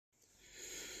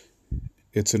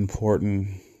It's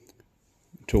important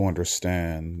to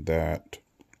understand that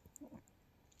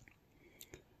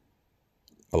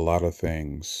a lot of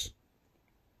things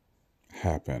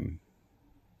happen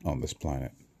on this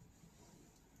planet.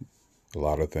 A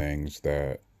lot of things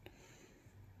that,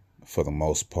 for the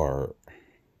most part,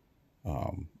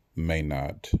 may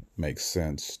not make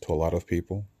sense to a lot of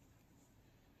people.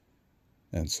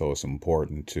 And so it's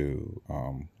important to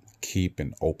keep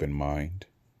an open mind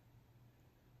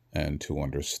and to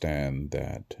understand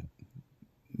that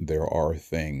there are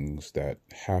things that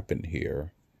happen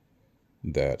here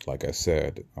that, like I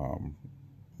said,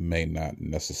 may not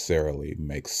necessarily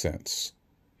make sense.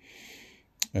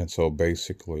 And so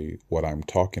basically, what I'm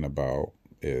talking about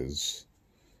is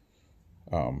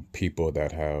people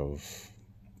that have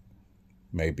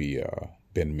maybe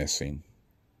been missing.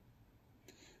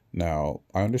 Now,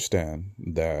 I understand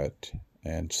that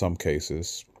in some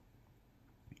cases,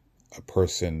 a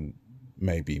person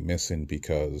may be missing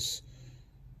because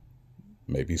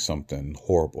maybe something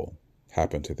horrible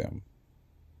happened to them.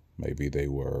 Maybe they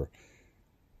were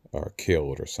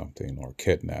killed or something, or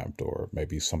kidnapped, or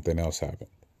maybe something else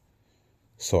happened.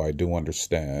 So I do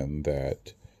understand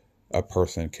that a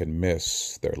person can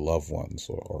miss their loved ones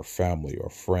or family or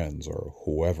friends or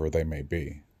whoever they may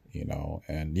be,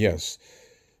 and yes,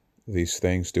 these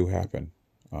things do happen.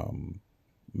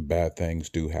 Bad things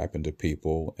do happen to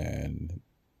people, and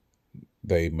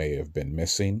they may have been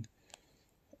missing,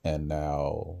 and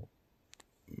now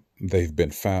they've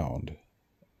been found,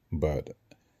 but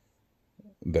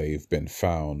they've been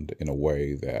found in a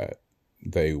way that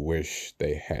they wish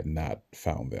they had not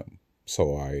found them.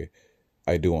 So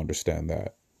I do understand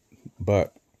that.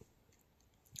 But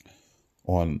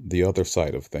on the other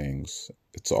side of things,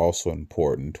 it's also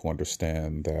important to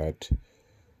understand that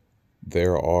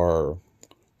there are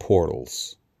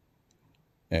portals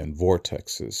and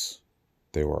vortexes,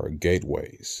 there are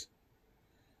gateways.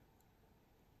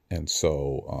 And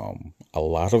so a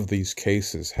lot of these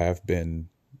cases have been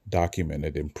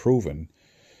documented and proven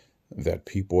that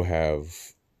people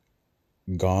have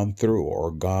gone through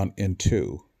or gone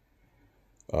into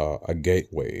a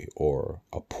gateway or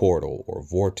a portal or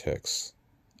vortex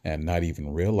and not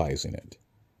even realizing it,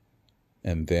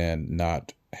 and then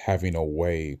not having a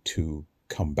way to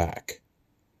come back.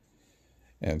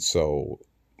 And so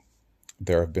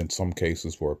there have been some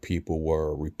cases where people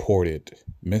were reported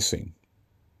missing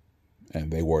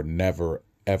and they were never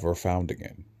ever found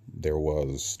again. There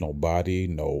was no body,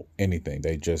 no anything.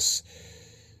 It's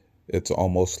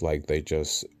almost like they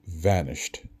just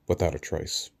vanished without a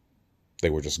trace.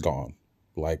 They were just gone,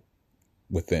 like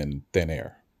within thin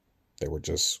air. They were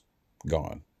just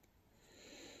gone.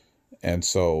 And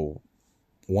so,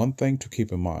 one thing to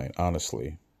keep in mind,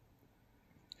 honestly,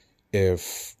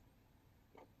 if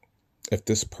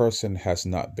this person has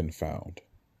not been found,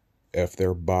 if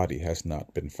their body has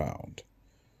not been found,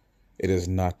 it is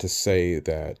not to say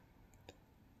that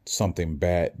something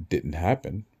bad didn't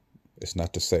happen. It's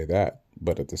not to say that,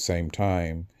 but at the same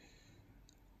time,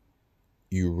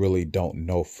 you really don't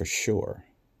know for sure.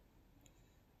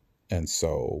 And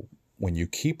so when you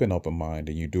keep an open mind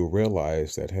and you do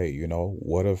realize that, hey,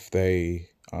 what if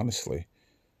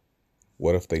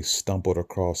they stumbled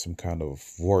across some kind of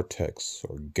vortex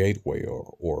or gateway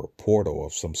or portal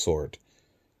of some sort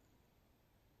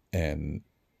and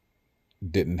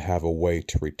didn't have a way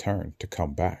to return, to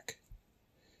come back?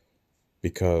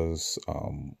 Because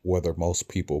whether most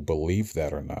people believe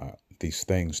that or not, these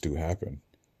things do happen.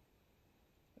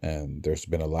 And there's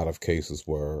been a lot of cases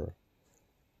where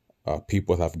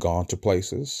people have gone to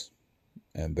places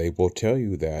and they will tell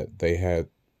you that they had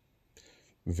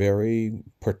very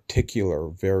particular,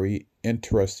 very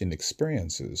interesting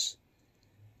experiences.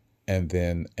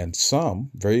 And some,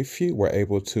 very few, were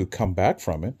able to come back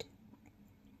from it,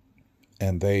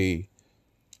 and they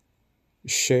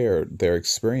shared their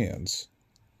experience.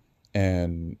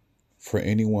 And for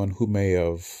anyone who may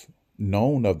have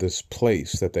known of this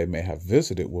place that they may have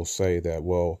visited will say that,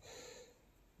 well,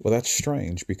 that's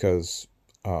strange because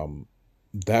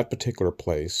that particular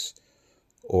place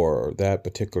or that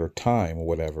particular time or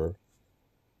whatever,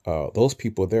 those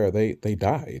people there, they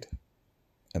died.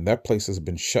 And that place has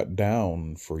been shut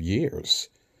down for years.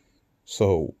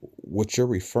 So what you're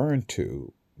referring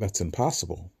to, that's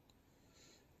impossible.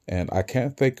 And I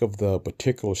can't think of the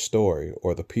particular story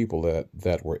or the people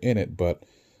that were in it, but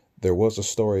there was a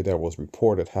story that was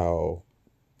reported how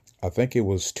I think it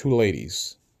was two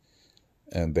ladies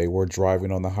and they were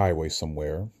driving on the highway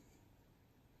somewhere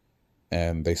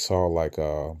and they saw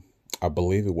I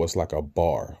believe it was like a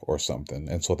bar or something.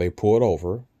 And so they pulled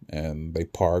over and they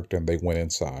parked and they went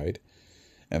inside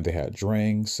and they had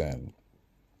drinks and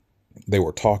They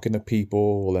were talking to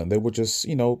people and they were just,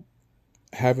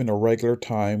 having a regular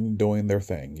time doing their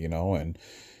thing, and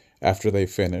after they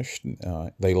finished,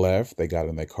 they left, they got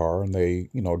in their car and they,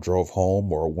 drove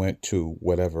home or went to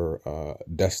whatever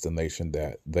destination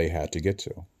that they had to get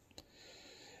to.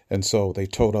 And so they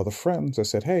told other friends, they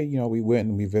said, hey, we went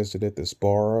and we visited this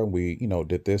bar and we,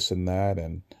 did this and that.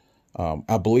 And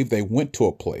I believe they went to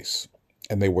a place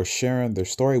and they were sharing their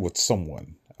story with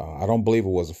someone. I don't believe it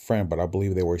was a friend, but I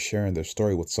believe they were sharing their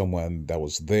story with someone that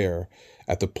was there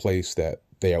at the place that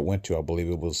they had went to. I believe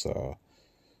it was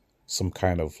some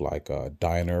kind of like a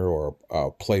diner or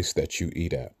a place that you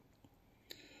eat at.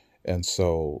 And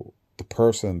so the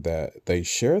person that they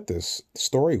shared this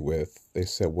story with, they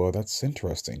said, well, that's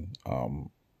interesting.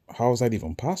 How is that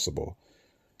even possible?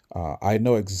 I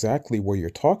know exactly where you're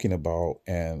talking about,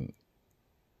 and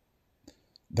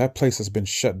that place has been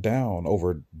shut down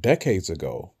over decades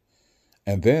ago.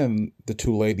 And then the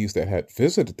two ladies that had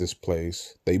visited this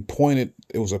place, they pointed,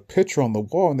 it was a picture on the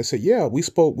wall, and they said, yeah, we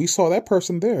saw that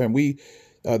person there, and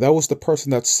that was the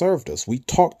person that served us. We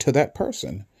talked to that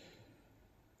person.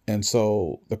 And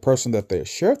so the person that they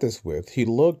shared this with, he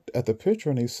looked at the picture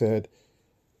and he said,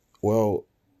 well,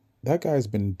 that guy's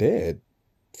been dead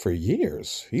for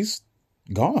years. He's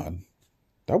gone.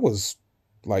 That was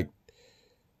like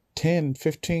 10,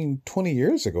 15, 20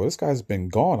 years ago. This guy's been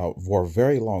gone for a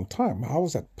very long time. How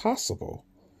is that possible?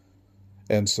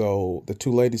 And so the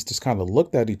two ladies just kind of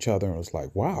looked at each other and was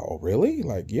like, wow, really?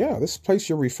 Like, yeah, this place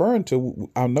you're referring to,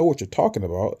 I know what you're talking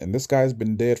about. And this guy's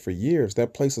been dead for years.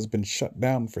 That place has been shut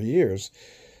down for years.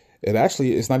 It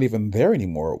actually is not even there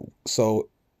anymore. So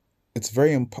it's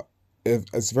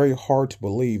it's very hard to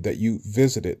believe that you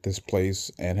visited this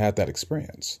place and had that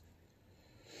experience.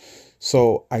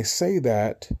 So I say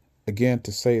that again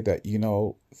to say that,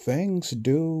 things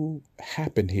do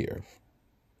happen here.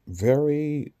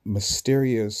 Very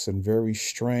mysterious and very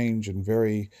strange and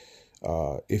very,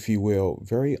 if you will,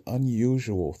 very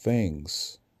unusual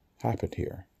things happen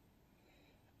here.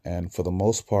 And for the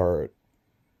most part,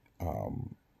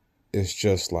 um, it's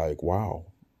just like, wow,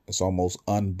 it's almost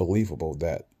unbelievable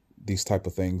that these type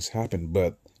of things happen.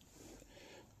 But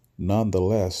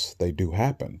nonetheless, they do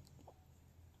happen.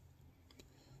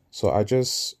 So I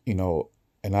just,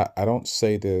 and I don't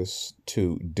say this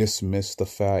to dismiss the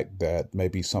fact that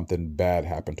maybe something bad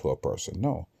happened to a person.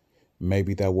 No,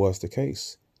 maybe that was the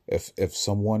case. If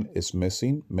someone is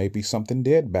missing, maybe something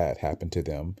did bad happen to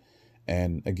them.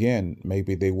 And again,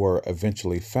 maybe they were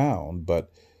eventually found,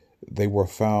 but they were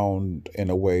found in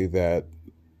a way that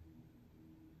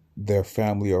their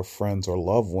family or friends or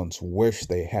loved ones wish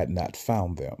they had not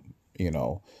found them,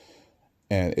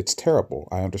 and it's terrible.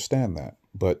 I understand that.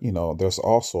 But, there's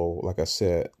also, like I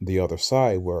said, the other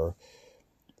side where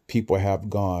people have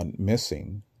gone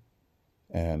missing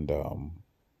and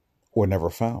were never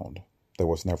found. There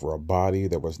was never a body.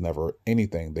 There was never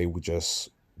anything. They were just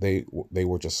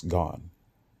gone.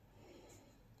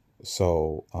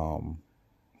 So,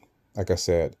 like I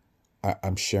said,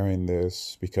 I'm sharing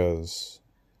this because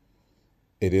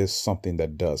it is something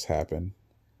that does happen.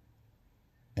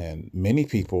 And many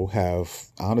people have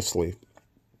honestly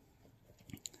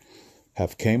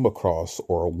have came across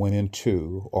or went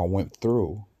into or went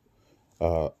through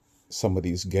uh, some of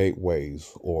these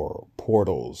gateways or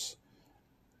portals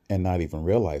and not even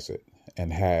realize it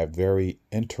and have very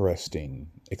interesting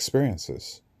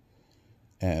experiences.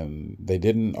 And they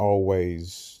didn't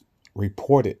always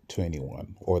report it to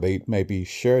anyone, or they maybe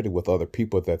shared it with other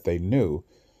people that they knew,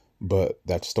 but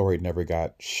that story never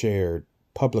got shared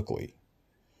publicly.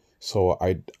 So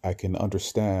I can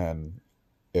understand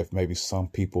if maybe some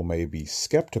people may be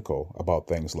skeptical about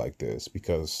things like this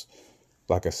because,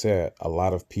 like I said, a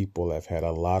lot of people have had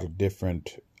a lot of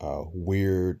different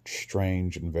weird,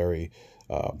 strange, and very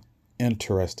uh,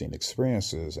 interesting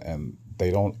experiences, and they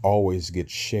don't always get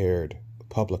shared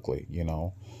publicly,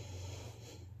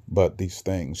 But these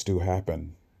things do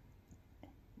happen.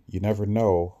 You never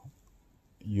know.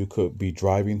 You could be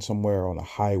driving somewhere on a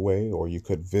highway, or you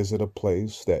could visit a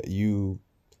place that you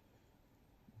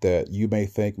may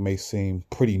think may seem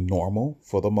pretty normal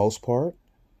for the most part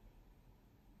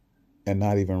and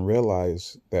not even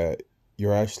realize that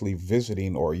you're actually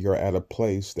visiting or you're at a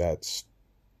place that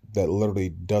literally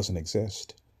doesn't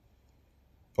exist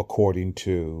according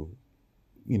to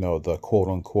the quote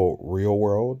unquote real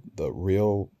world, the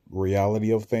real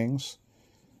reality of things.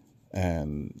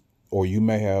 And or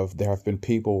there have been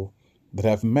people that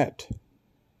have met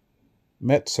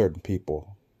certain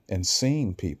people and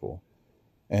seen people,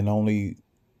 and only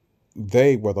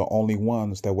they were the only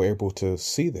ones that were able to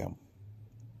see them.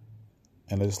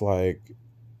 And it's like,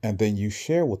 And then you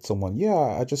share with someone,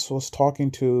 yeah, I just was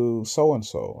talking to so and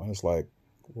so. And it's like,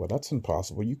 well, that's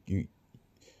impossible.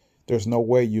 There's no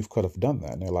way you could have done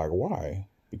that. And they're like, why?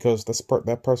 Because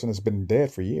that person has been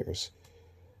dead for years.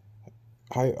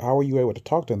 How are you able to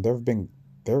talk to them?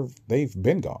 They've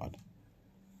been gone.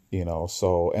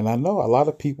 So, and I know a lot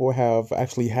of people have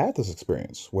actually had this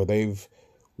experience where they've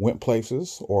went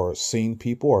places or seen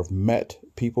people or have met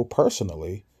people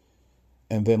personally,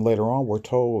 and then later on we're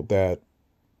told that,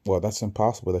 well, that's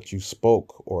impossible that you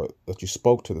spoke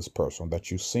to this person,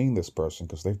 that you've seen this person,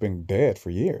 because they've been dead for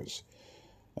years.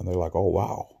 And they're like, oh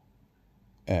wow.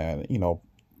 And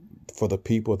for the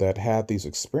people that had these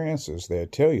experiences, they'll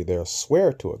tell you, they'll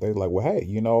swear to it. They're like, well, hey,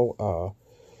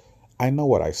 I know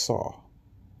what I saw.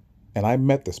 And I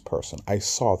met this person. I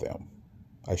saw them.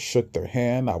 I shook their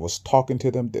hand. I was talking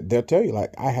to them. They'll tell you,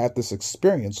 like, I had this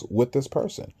experience with this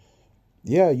person.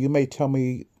 Yeah, you may tell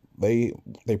me they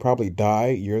probably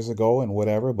died years ago and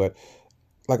whatever, but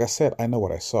like I said, I know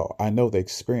what I saw. I know the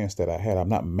experience that I had. I'm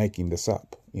not making this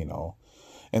up.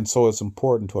 And so it's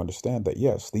important to understand that,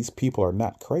 yes, these people are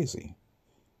not crazy.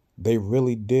 They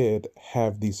really did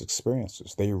have these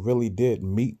experiences. They really did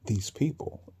meet these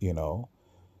people.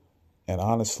 And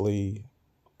honestly,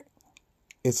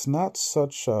 it's not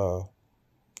such a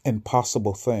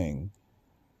impossible thing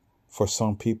for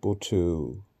some people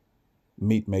to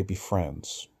meet maybe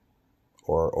friends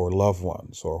or loved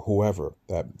ones or whoever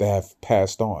that they have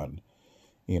passed on,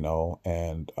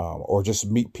 and or just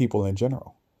meet people in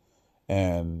general.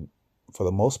 And for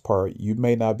the most part, you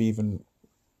may not even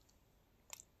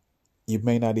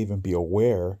be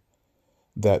aware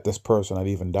that this person had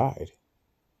even died.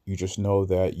 You just know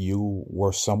that you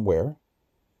were somewhere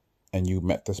and you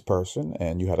met this person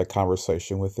and you had a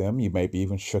conversation with them. You maybe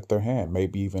even shook their hand,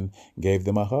 maybe even gave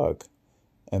them a hug.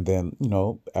 And then,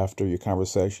 after your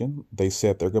conversation, they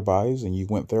said their goodbyes and you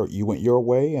went your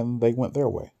way and they went their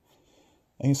way.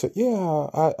 And you said, yeah,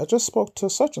 I just spoke to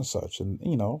such and such. And,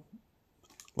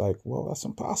 like, well, that's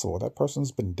impossible. That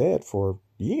person's been dead for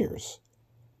years.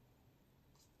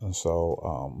 And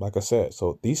so, like I said,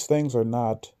 so these things are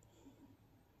not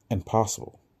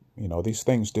impossible. These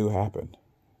things do happen.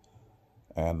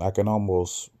 And I can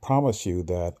almost promise you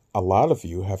that a lot of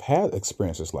you have had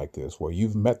experiences like this where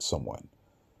you've met someone,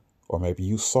 or maybe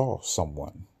you saw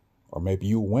someone, or maybe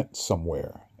you went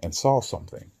somewhere and saw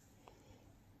something,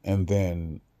 and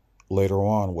then later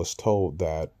on was told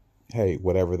that, hey,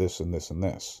 whatever this and this and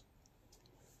this.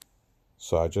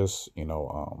 So I just,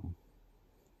 and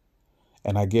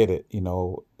I get it,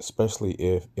 especially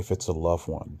if it's a loved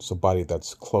one, somebody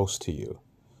that's close to you,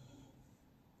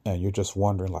 and you're just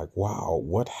wondering, like, wow,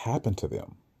 what happened to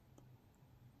them?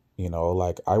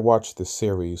 Like, I watched this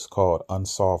series called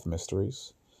Unsolved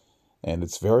Mysteries, and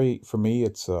for me,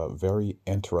 it's very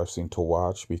interesting to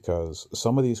watch because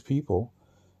some of these people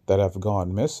that have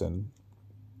gone missing,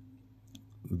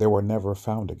 they were never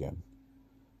found again.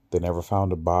 They never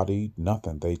found a body,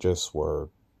 nothing. They just were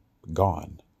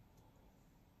gone.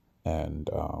 And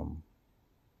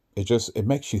it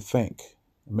makes you think.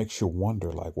 It makes you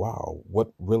wonder, like, wow,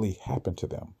 what really happened to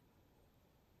them?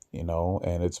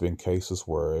 And it's been cases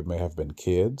where it may have been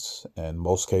kids, and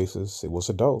most cases it was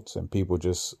adults, and people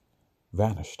just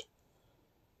vanished.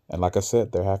 And like I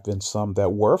said, there have been some that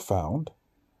were found,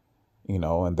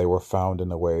 and they were found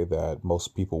in a way that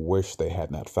most people wish they had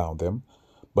not found them.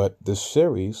 But this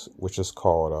series, which is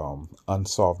called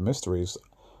Unsolved Mysteries,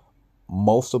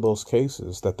 most of those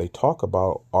cases that they talk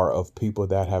about are of people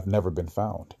that have never been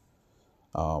found.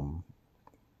 Um,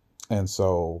 and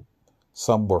so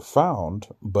some were found,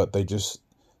 but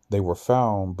they were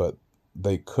found, but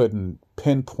they couldn't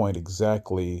pinpoint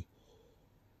exactly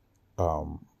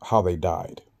how they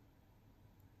died.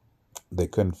 They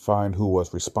couldn't find who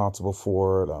was responsible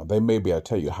for it. They may be able to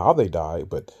tell you how they died,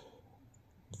 but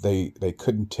they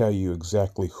couldn't tell you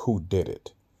exactly who did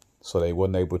it. So they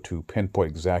weren't able to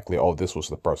pinpoint exactly, oh, this was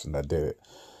the person that did it.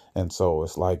 And so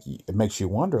it's like, it makes you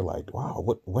wonder, like, wow,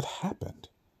 what happened?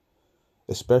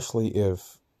 Especially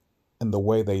if in the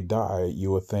way they die,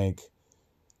 you would think,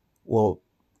 well,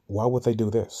 why would they do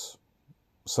this?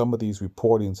 Some of these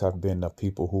reportings have been of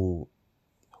people who,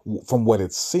 from what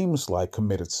it seems like,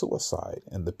 committed suicide.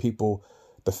 And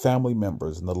the family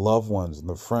members and the loved ones and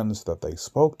the friends that they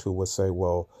spoke to would say,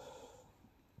 well,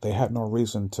 they had no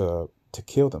reason to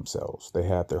kill themselves. They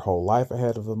had their whole life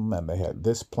ahead of them, and they had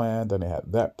this planned, and they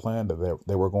had that planned, and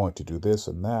they were going to do this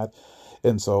and that.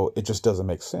 And so it just doesn't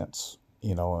make sense,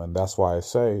 and that's why I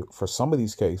say for some of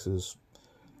these cases,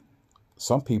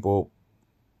 some people,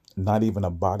 not even a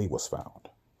body was found.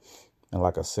 And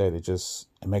like I said, it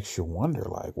makes you wonder,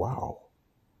 like, wow,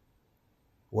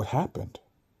 what happened?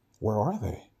 Where are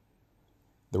they?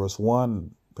 There was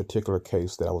one particular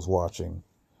case that I was watching,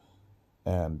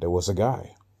 and there was a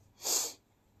guy,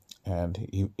 and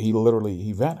he literally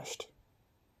he vanished.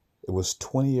 It was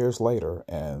 20 years later,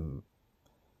 and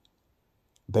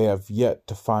they have yet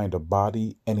to find a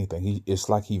body, anything. It's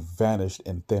like he vanished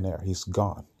in thin air. He's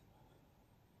gone.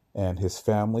 And his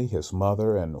family, his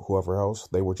mother, and whoever else,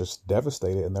 they were just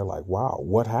devastated, and they're like, wow,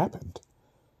 what happened?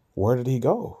 Where did he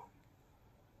go?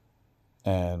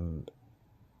 And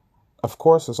of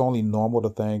course, it's only normal to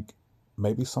think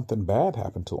maybe something bad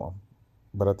happened to him.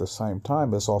 But at the same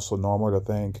time, it's also normal to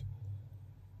think,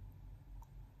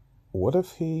 what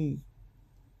if he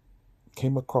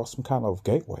came across some kind of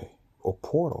gateway or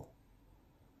portal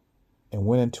and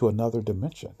went into another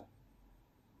dimension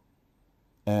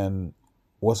and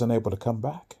wasn't able to come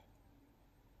back?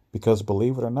 Because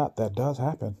believe it or not, that does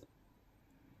happen.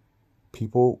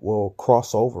 People will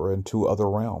cross over into other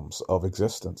realms of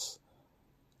existence,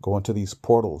 go into these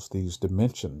portals, these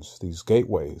dimensions, these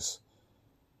gateways,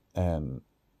 and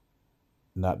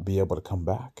not be able to come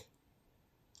back.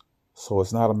 So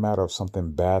it's not a matter of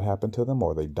something bad happened to them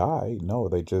or they died. No,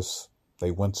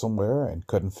 they went somewhere and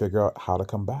couldn't figure out how to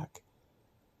come back.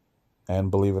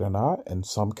 And believe it or not, in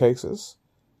some cases,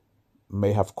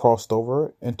 may have crossed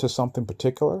over into something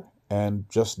particular and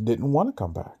just didn't want to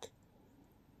come back.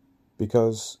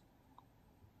 Because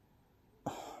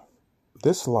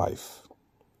this life,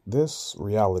 this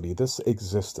reality, this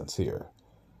existence here,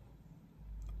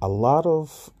 a lot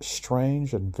of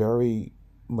strange and very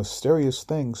mysterious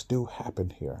things do happen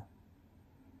here.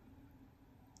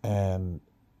 And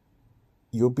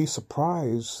you'll be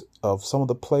surprised of some of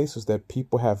the places that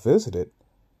people have visited,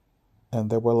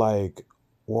 and they were like,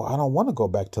 well, I don't want to go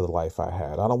back to the life I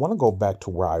had. I don't want to go back to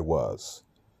where I was.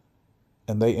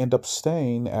 And they end up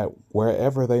staying at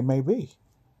wherever they may be.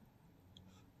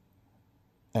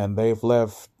 And they've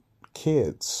left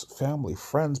kids, family,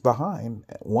 friends behind,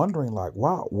 wondering like,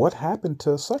 wow, what happened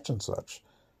to such and such?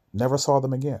 Never saw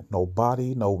them again. No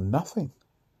body, no nothing.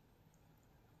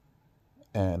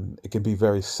 And it can be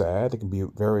very sad. It can be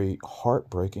very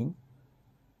heartbreaking,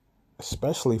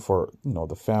 especially for,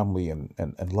 the family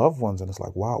and loved ones. And it's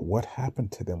like, wow, what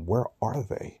happened to them? Where are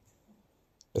they?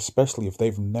 Especially if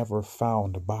they've never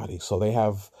found a body. So they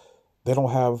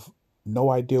don't have no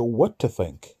idea what to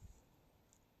think.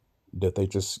 Did they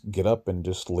just get up and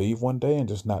just leave one day and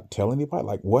just not tell anybody?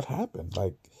 Like, what happened?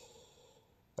 Like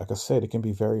I said, it can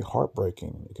be very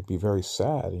heartbreaking. It can be very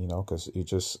sad, because you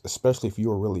just, especially if you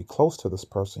were really close to this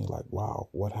person, you're like, wow,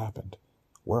 what happened?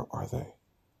 Where are they?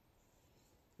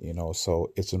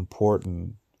 So it's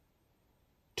important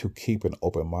to keep an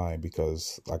open mind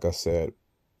because, like I said,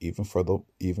 even for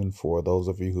those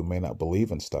of you who may not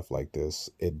believe in stuff like this,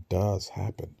 it does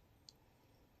happen.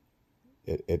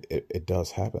 It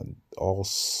does happen. All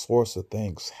sorts of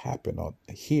things happen on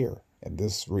here in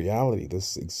this reality,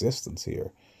 this existence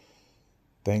here.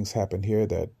 Things happen here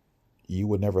that you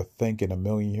would never think in a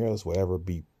million years would ever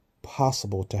be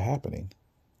possible to happening.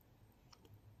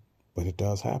 But it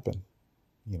does happen,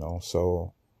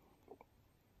 so,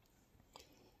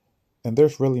 and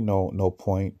there's really no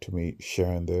point to me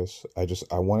sharing this.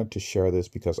 I wanted to share this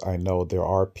because I know there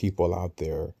are people out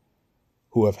there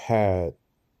who have had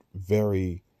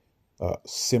very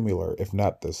similar, if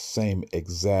not the same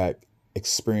exact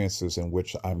experiences in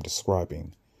which I'm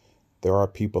describing. There are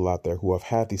people out there who have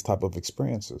had these type of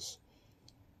experiences,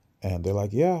 and they're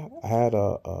like, yeah, I had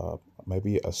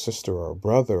maybe a sister or a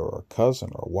brother or a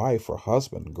cousin or wife or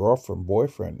husband, girlfriend,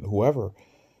 boyfriend, whoever,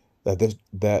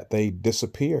 that they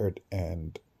disappeared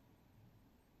and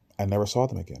I never saw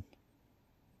them again.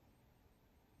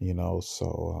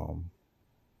 So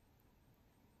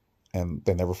and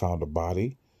they never found a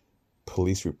body.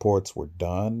 Police reports were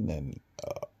done, and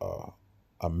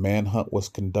a manhunt was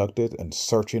conducted and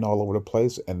searching all over the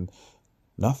place, and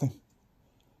nothing.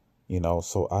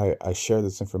 So I share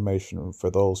this information for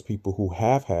those people who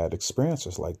have had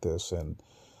experiences like this, and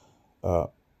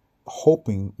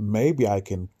hoping maybe I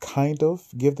can kind of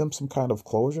give them some kind of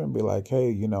closure and be like,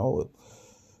 hey,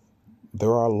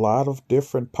 there are a lot of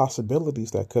different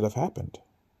possibilities that could have happened.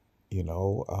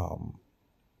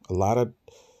 A lot of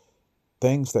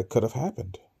things that could have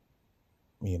happened,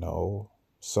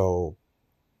 so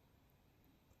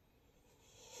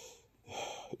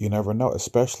you never know,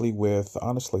 especially with,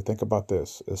 honestly, think about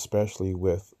this, especially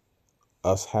with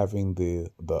us having the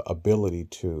ability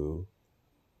to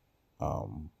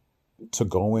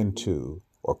go into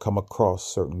or come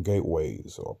across certain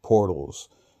gateways or portals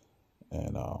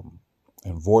and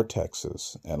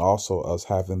vortexes, and also us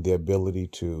having the ability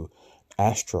to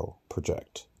astral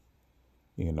project.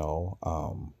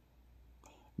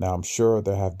 Now, I'm sure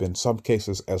there have been some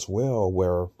cases as well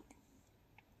where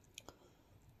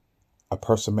a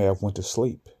person may have went to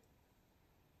sleep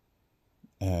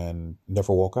and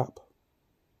never woke up.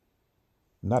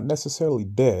 Not necessarily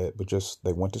dead, but just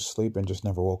they went to sleep and just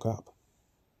never woke up.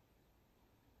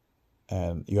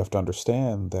 And you have to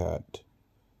understand that,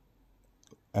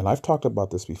 and I've talked about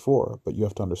this before, but you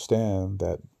have to understand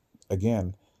that,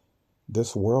 again,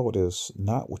 this world is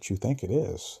not what you think it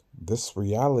is. This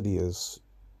reality is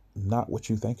not what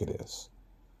you think it is.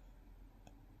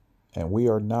 And we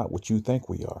are not what you think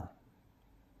we are.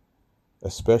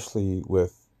 Especially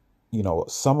with,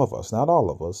 some of us, not all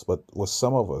of us, but with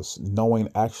some of us knowing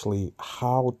actually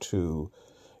how to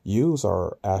use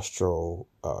our astral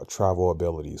travel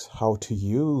abilities, how to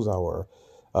use our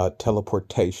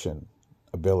teleportation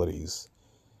abilities.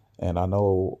 And I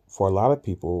know for a lot of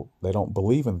people, they don't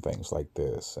believe in things like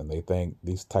this, and they think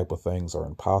these type of things are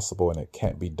impossible and it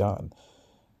can't be done.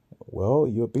 Well,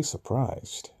 you'll be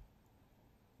surprised,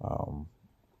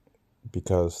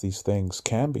 because these things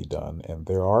can be done, and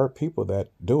there are people that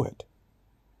do it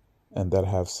and that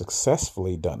have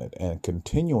successfully done it and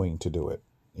continuing to do it.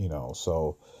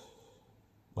 So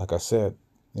like I said,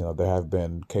 there have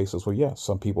been cases where, yes,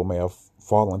 some people may have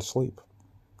fallen asleep,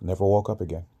 never woke up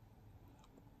again.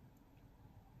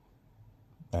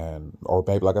 And, or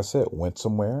maybe, like I said, went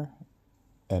somewhere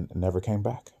and never came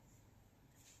back.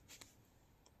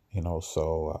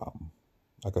 So,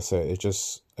 like I said, it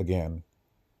just, again,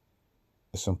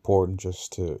 it's important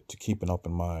just to keep an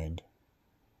open mind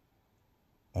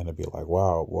and to be like,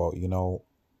 wow, well,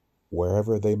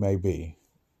 wherever they may be,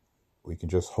 we can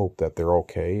just hope that they're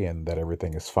okay and that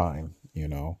everything is fine.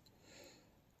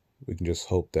 We can just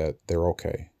hope that they're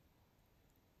okay.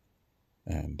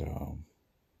 And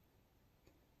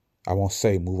I won't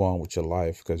say move on with your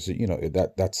life, because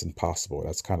that's impossible.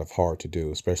 That's kind of hard to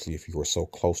do, especially if you were so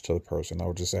close to the person. I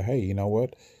would just say, hey, you know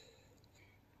what?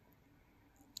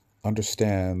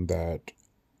 Understand that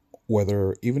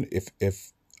whether, even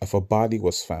if a body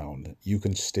was found, you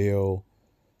can still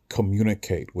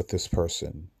communicate with this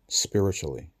person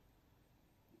spiritually.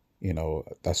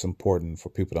 That's important for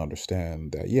people to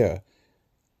understand that, yeah,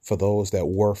 for those that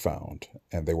were found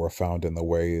and they were found in the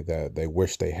way that they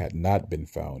wish they had not been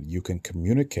found, you can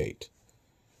communicate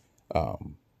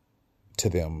to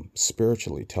them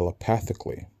spiritually,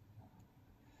 telepathically.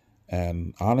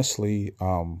 And honestly,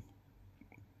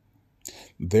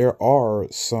 there are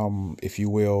some, if you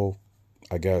will,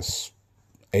 I guess,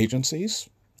 agencies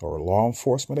or law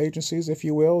enforcement agencies, if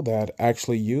you will, that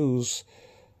actually use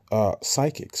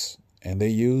psychics, and they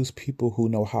use people who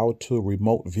know how to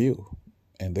remote view,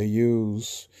 and they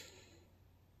use,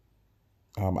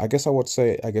 I guess I would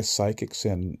say, psychics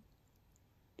and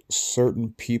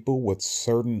certain people with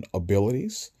certain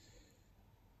abilities,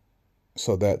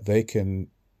 so that they can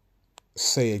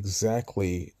say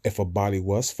exactly, if a body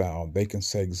was found, they can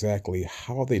say exactly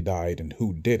how they died and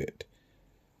who did it.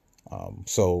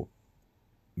 So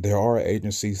there are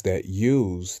agencies that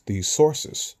use these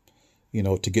sources,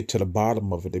 to get to the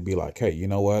bottom of it. To be like, hey, you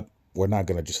know what? We're not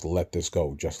going to just let this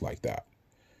go just like that.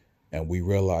 And we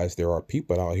realize there are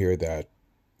people out here that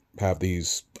have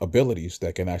these abilities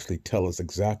that can actually tell us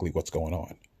exactly what's going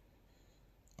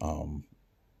on.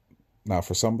 Now,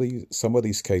 for some of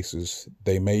these cases,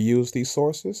 they may use these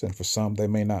sources, and for some, they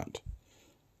may not.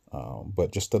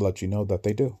 But just to let you know that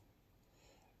they do.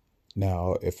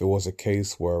 Now, if it was a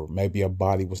case where maybe a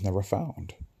body was never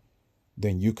found,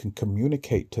 then you can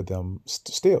communicate to them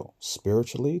still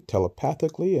spiritually,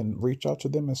 telepathically, and reach out to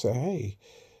them and say, hey,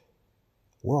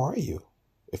 where are you?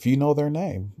 If you know their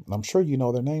name, and I'm sure you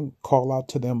know their name, call out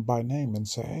to them by name and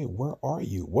say, hey, where are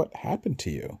you? What happened to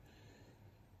you?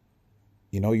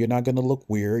 You're not going to look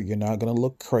weird. You're not going to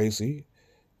look crazy,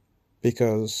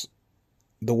 because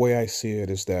the way I see it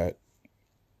is that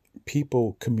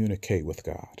people communicate with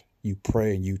God. You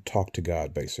pray and you talk to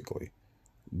God, basically,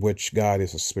 which God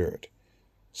is a spirit.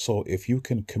 So if you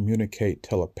can communicate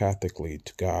telepathically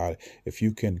to God, if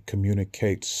you can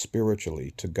communicate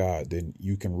spiritually to God, then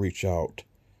you can reach out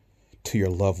to your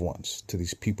loved ones, to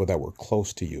these people that were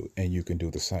close to you, and you can do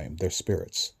the same. They're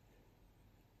spirits.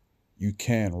 You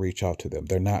can reach out to them.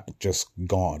 They're not just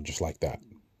gone just like that.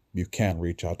 You can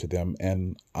reach out to them,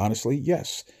 and honestly,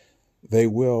 yes, they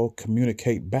will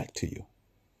communicate back to you.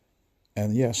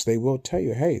 And yes, they will tell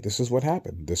you, hey, this is what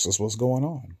happened. This is what's going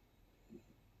on.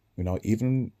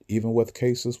 Even with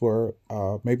cases where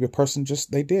maybe a person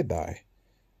they did die,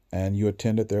 and you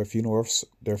attended their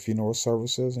funeral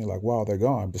services, and you're like, wow, they're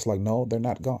gone. It's like, no, they're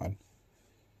not gone.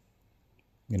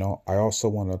 I also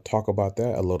want to talk about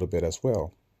that a little bit as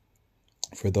well.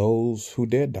 For those who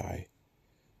did die,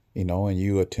 and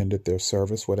you attended their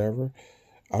service, whatever.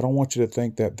 I don't want you to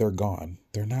think that they're gone.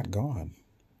 They're not gone.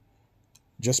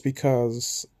 Just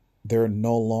because they're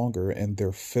no longer in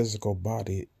their physical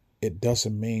body, it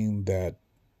doesn't mean that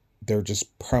they're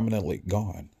just permanently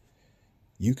gone.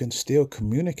 You can still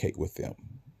communicate with them.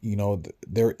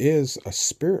 There is a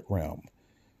spirit realm.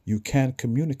 You can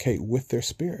communicate with their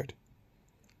spirit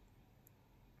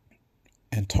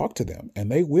and talk to them,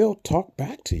 and they will talk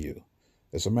back to you.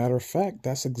 As a matter of fact,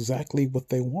 that's exactly what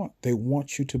they want. They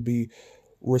want you to be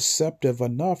receptive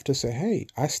enough to say, hey,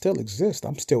 I still exist.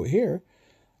 I'm still here.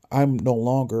 I'm no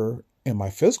longer in my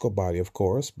physical body, of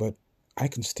course, but I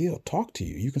can still talk to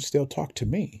you. You can still talk to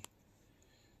me.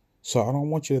 So I don't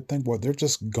want you to think, well, they're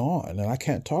just gone and I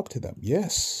can't talk to them.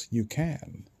 Yes, you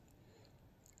can.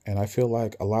 And I feel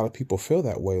like a lot of people feel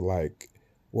that way, like,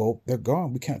 well, they're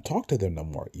gone. We can't talk to them no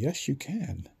more. Yes, you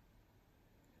can.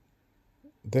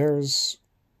 It's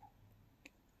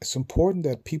important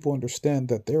that people understand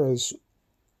that there is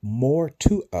more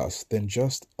to us than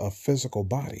just a physical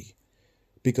body,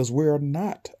 because we are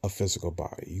not a physical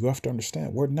body. You have to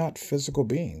understand, we're not physical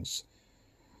beings.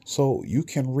 So you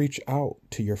can reach out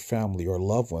to your family or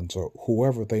loved ones or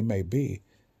whoever they may be,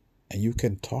 and you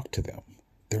can talk to them.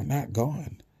 They're not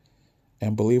gone.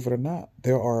 And believe it or not,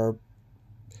 there are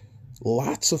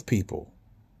lots of people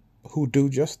who do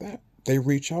just that. They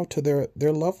reach out to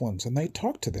their loved ones and they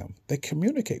talk to them. They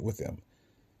communicate with them.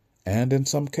 And in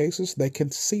some cases, they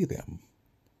can see them.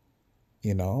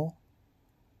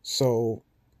 So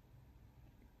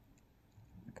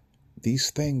these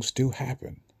things do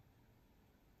happen.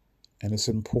 And it's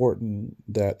important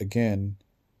that, again,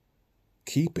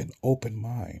 keep an open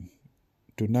mind.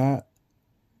 Do not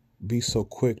be so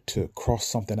quick to cross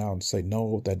something out and say,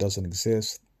 no, that doesn't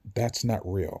exist. That's not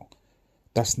real.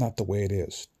 That's not the way it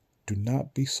is. Do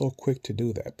not be so quick to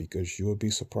do that, because you will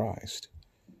be surprised.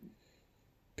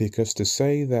 Because to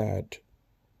say that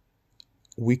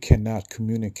we cannot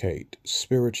communicate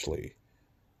spiritually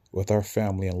with our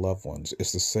family and loved ones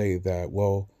is to say that,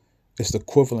 well, it's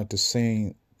equivalent to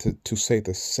saying to say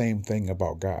the same thing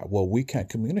about God. Well, we can't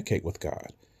communicate with God.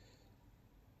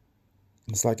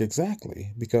 It's like,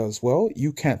 exactly, because, well,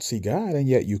 you can't see God and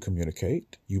yet you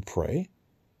communicate, you pray.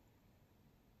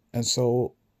 And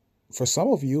so for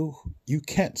some of you, you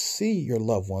can't see your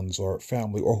loved ones or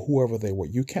family or whoever they were.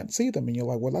 You can't see them. And you're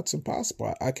like, well, that's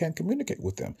impossible. I can't communicate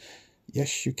with them.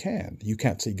 Yes, you can. You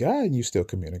can't see God and you still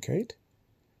communicate.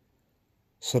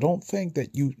 So don't think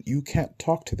that you can't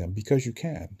talk to them, because you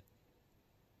can.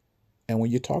 And when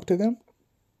you talk to them,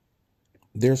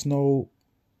 there's no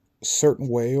certain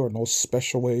way or no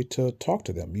special way to talk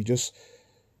to them.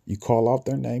 You call out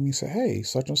their name. You say, hey,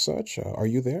 such and such, are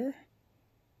you there?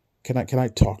 Can I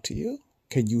talk to you?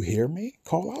 Can you hear me?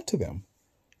 Call out to them.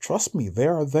 Trust me, they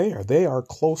are there. They are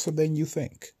closer than you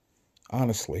think.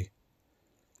 Honestly,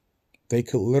 they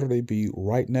could literally be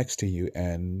right next to you.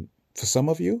 And for some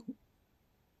of you,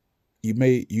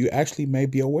 you actually may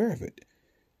be aware of it.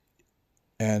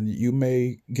 And you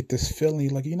may get this feeling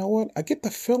like, you know what? I get the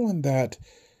feeling that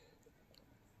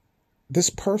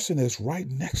this person is right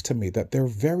next to me, that they're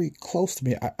very close to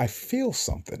me. I feel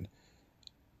something.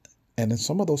 And in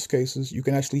some of those cases, you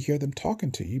can actually hear them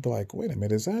talking to you. You'd be like, wait a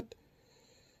minute, is that?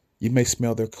 You may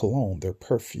smell their cologne, their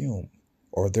perfume,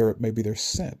 or maybe their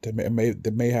scent. They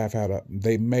may have had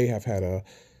a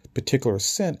particular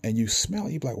scent, and you smell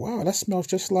it. You'd be like, wow, that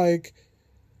smells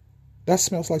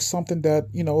like something that,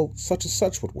 such and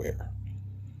such would wear.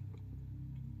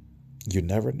 You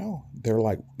never know.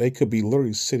 They could be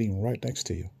literally sitting right next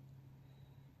to you.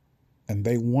 And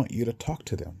they want you to talk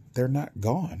to them. They're not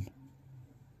gone.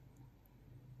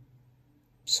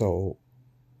 So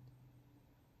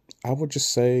I would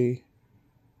just say,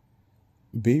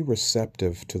 be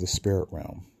receptive to the spirit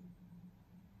realm.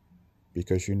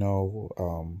 Because,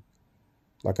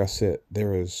 like I said,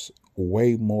 there is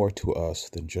way more to us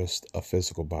than just a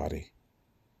physical body.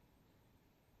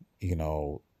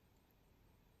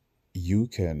 You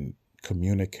can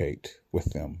communicate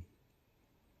with them,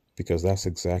 because that's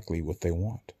exactly what they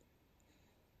want.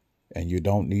 And you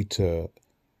don't need to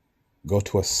go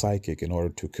to a psychic in order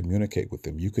to communicate with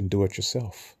them. You can do it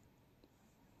yourself.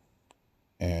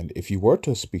 And if you were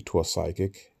to speak to a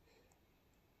psychic,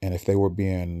 and if they were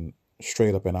being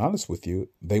straight up and honest with you,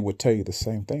 they would tell you the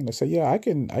same thing. They say, yeah, I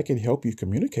can help you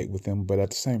communicate with them, but at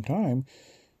the same time,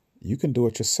 you can do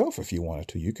it yourself if you wanted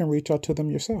to. You can reach out to them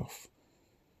yourself,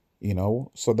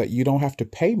 so that you don't have to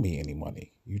pay me any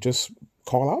money. You just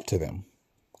call out to them,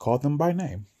 call them by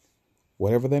name.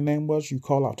 Whatever their name was, you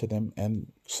call out to them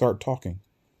and start talking.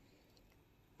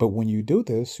 But when you do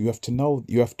this, you have to know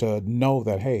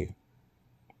that, hey,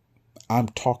 I'm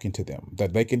talking to them,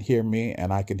 that they can hear me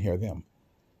and I can hear them.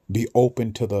 Be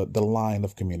open to the line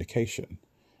of communication.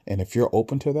 And if you're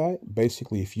open to that,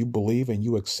 basically, if you believe and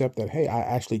you accept that, hey, I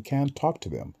actually can talk to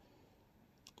them,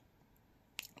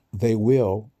 they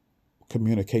will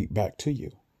communicate back to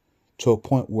you to a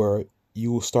point where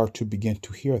you will start to begin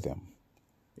to hear them.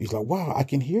 He's like, wow, I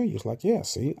can hear you. It's like, yeah,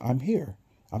 see, I'm here.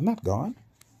 I'm not gone.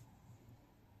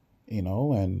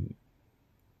 And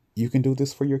you can do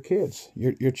this for your kids,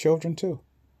 your children too.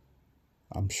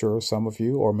 I'm sure some of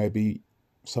you, or maybe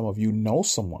some of you know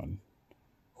someone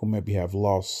who maybe have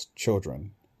lost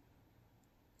children.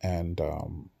 And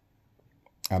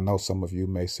I know some of you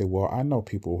may say, well, I know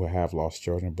people who have lost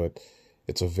children, but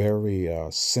it's a very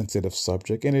sensitive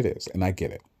subject, and it is, and I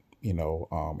get it,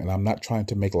 and I'm not trying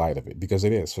to make light of it, because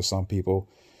it is for some people.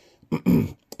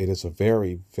 It is a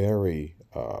very, very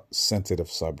sensitive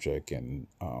subject, and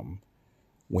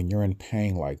when you're in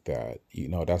pain like that,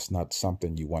 that's not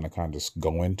something you want to kind of just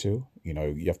go into.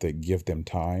 You have to give them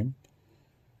time,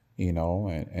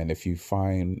 and if you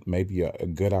find maybe a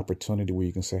good opportunity where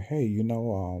you can say, hey,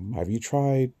 have you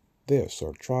tried this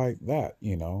or tried that,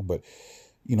 but,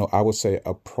 I would say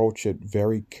approach it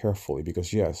very carefully,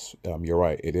 because yes, you're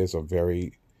right. It is a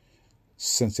very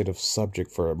sensitive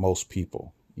subject for most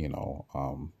people,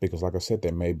 because like I said,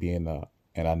 they may be in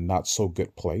a not so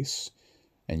good place,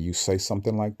 and you say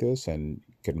something like this and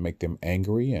can make them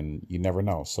angry, and you never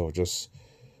know. So just,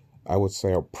 I would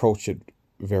say, approach it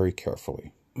very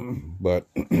carefully. But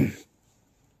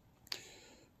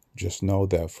just know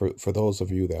that for those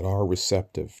of you that are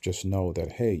receptive, just know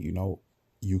that, hey,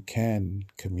 you can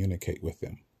communicate with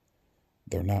them.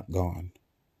 They're not gone.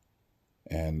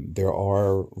 And there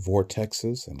are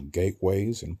vortexes and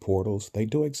gateways and portals. They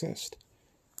do exist.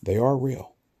 They are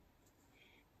real.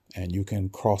 And you can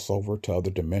cross over to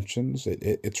other dimensions.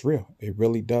 It's real. It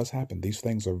really does happen. These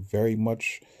things are very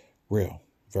much real,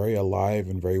 very alive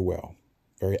and very well,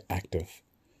 very active.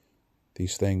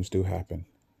 These things do happen.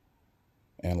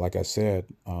 And like I said,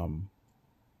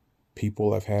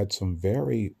 people have had some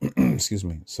very,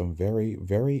 some very,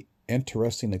 very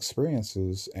interesting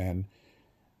experiences, and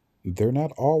they're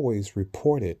not always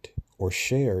reported or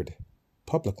shared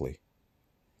publicly.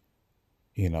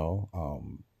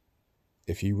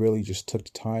 If you really just took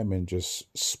the time and just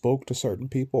spoke to certain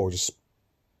people, or just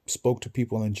spoke to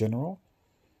people in general,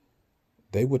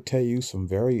 they would tell you some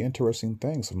very interesting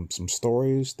things, some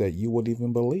stories that you wouldn't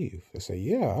even believe. They say,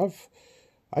 yeah,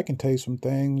 I can tell you some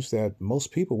things that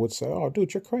most people would say, oh,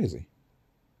 dude, you're crazy.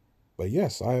 But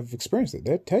yes, I've experienced it.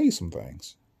 They'll tell you some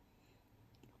things,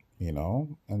 and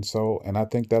I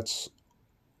think that's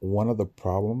one of the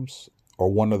problems, or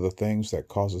one of the things that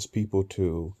causes people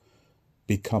to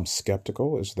become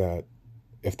skeptical, is that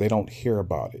if they don't hear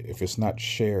about it, if it's not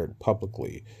shared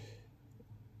publicly,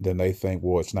 then they think,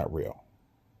 well, it's not real.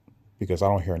 Because I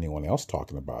don't hear anyone else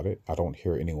talking about it. I don't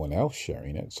hear anyone else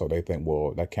sharing it. So they think,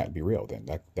 well, that can't be real then.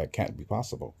 That can't be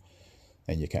possible.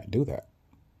 And you can't do that.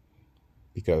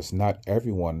 Because not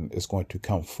everyone is going to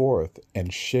come forth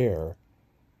and share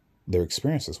their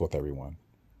experiences with everyone.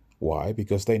 Why?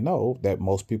 Because they know that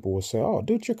most people will say, oh,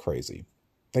 dude, you're crazy.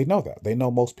 They know that. They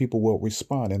know most people will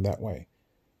respond in that way.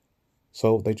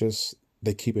 So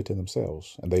they keep it to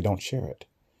themselves and they don't share it.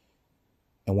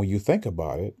 And when you think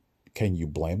about it, can you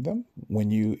blame them?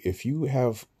 If you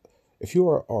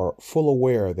are full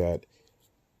aware that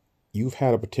you've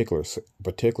had a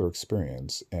particular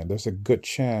experience, and there's a good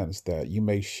chance that you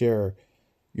may share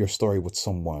your story with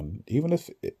someone, even if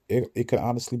it could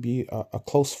honestly be a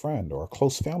close friend or a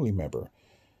close family member.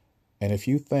 And if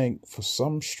you think for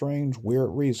some strange, weird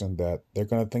reason that they're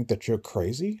going to think that you're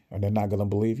crazy and they're not going to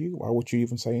believe you, why would you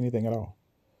even say anything at all?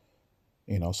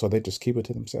 So they just keep it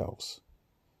to themselves.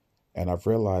 And I've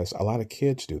realized a lot of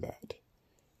kids do that.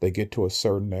 They get to a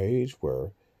certain age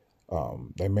where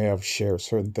they may have shared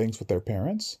certain things with their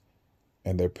parents,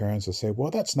 and their parents will say,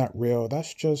 well, that's not real.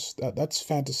 That's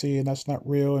fantasy, and that's not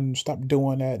real, and stop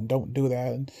doing that, and don't do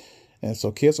that. And so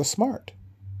kids are smart,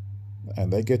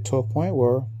 and they get to a point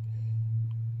where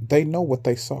they know what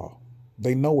they saw.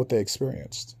 They know what they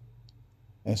experienced.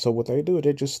 And so what they do,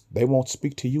 they won't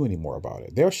speak to you anymore about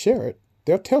it. They'll share it.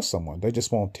 They'll tell someone. They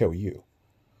just won't tell you.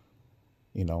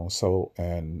 So,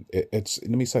 and let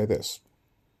me say this.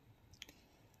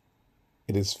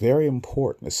 It is very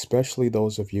important, especially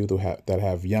those of you that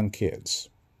have young kids,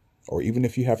 or even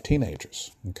if you have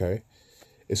teenagers, okay?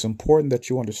 It's important that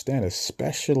you understand,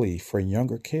 especially for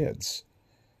younger kids,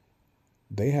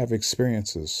 they have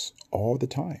experiences all the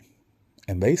time,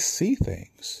 and they see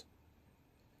things.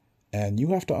 And you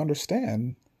have to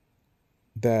understand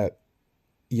that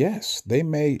yes, they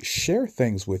may share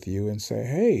things with you and say,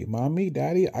 hey, mommy,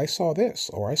 daddy, I saw this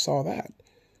or I saw that.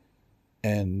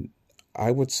 And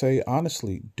I would say,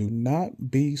 honestly, do not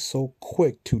be so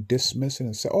quick to dismiss it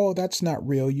and say, oh, that's not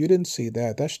real. You didn't see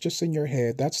that. That's just in your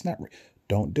head. That's not real.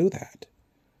 Don't do that.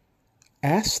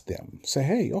 Ask them. Say,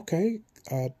 hey, okay,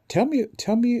 tell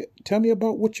me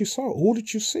about what you saw. Who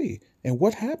did you see? And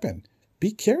what happened?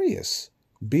 Be curious.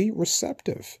 Be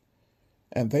receptive.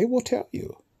 And they will tell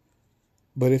you.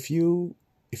 But if you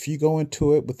go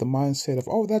into it with the mindset of,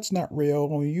 oh, that's not real,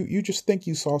 or you just think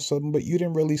you saw something, but you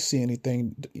didn't really see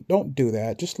anything, don't do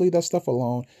that. Just leave that stuff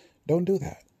alone. Don't do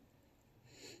that.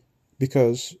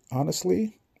 Because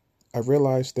honestly, I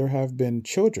realized there have been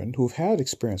children who've had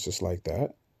experiences like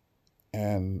that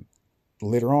and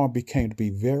later on became to be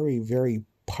very, very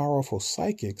powerful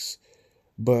psychics.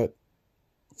 But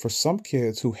for some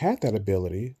kids who had that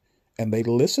ability and they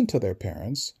listened to their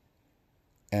parents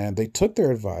and they took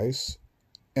their advice,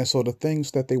 and so the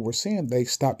things that they were seeing, they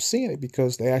stopped seeing it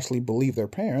because they actually believed their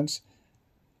parents.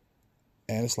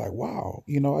 And it's like, wow,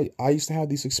 I used to have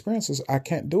these experiences. I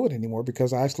can't do it anymore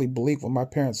because I actually believed what my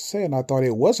parents said and I thought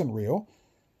it wasn't real.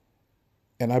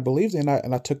 And I believed it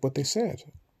and I took what they said,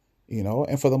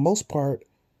 And for the most part,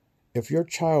 if your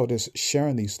child is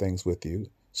sharing these things with you,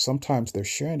 sometimes they're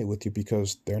sharing it with you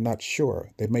because they're not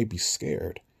sure. They may be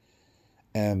scared.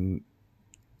 And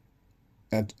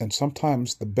And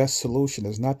sometimes the best solution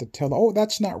is not to tell them, oh,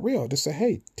 that's not real. Just say,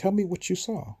 hey, tell me what you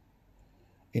saw.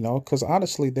 Because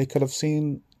honestly, they could have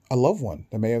seen a loved one.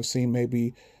 They may have seen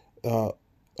maybe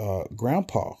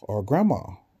grandpa or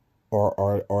grandma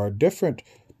or a different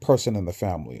person in the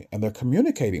family, and they're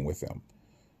communicating with them.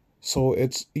 So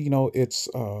it's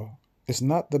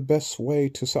not the best way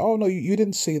to say, oh, no, you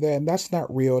didn't see that, and that's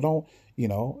not real. Don't,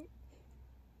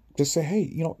 just say,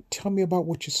 hey, tell me about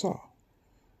what you saw.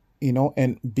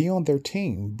 And be on their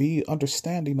team, be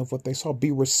understanding of what they saw,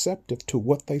 be receptive to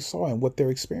what they saw and what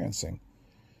they're experiencing,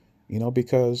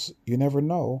 because you never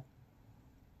know.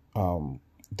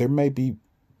 There may be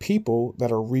people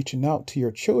that are reaching out to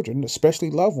your children, especially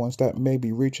loved ones that may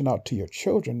be reaching out to your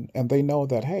children, and they know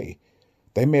that, hey,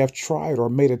 they may have tried or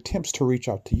made attempts to reach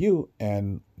out to you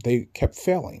and they kept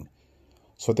failing.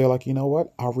 So they're like, you know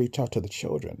what? I'll reach out to the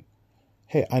children.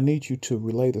 Hey, I need you to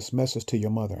relay this message to your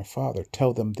mother and father.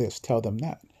 Tell them this, tell them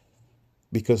that.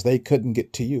 Because they couldn't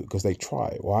get to you because they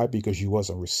tried. Why? Because you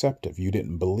wasn't receptive. You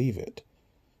didn't believe it.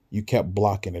 You kept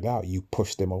blocking it out. You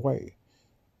pushed them away.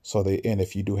 And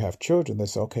if you do have children, they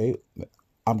say, okay,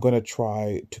 I'm going to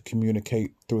try to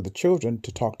communicate through the children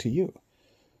to talk to you.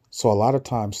 So a lot of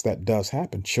times that does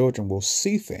happen. Children will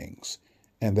see things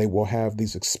and they will have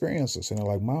these experiences. And they're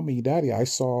like, mommy, daddy, I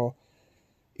saw,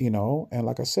 and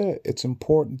like I said, it's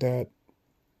important that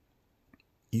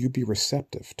you be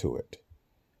receptive to it.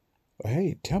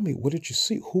 Hey, tell me, what did you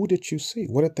see? Who did you see?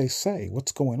 What did they say?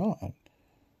 What's going on?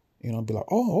 Be like,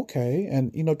 oh, okay.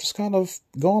 And, just kind of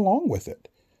go along with it.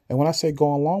 And when I say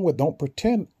go along with, don't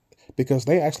pretend, because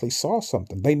they actually saw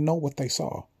something. They know what they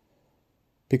saw.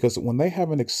 Because when they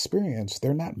have an experience,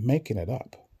 they're not making it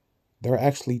up. They're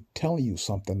actually telling you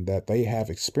something that they have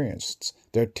experienced.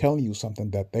 They're telling you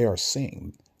something that they are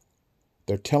seeing.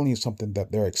 They're telling you something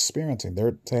that they're experiencing.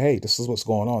 They're saying, hey, this is what's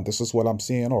going on. This is what I'm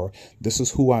seeing, or this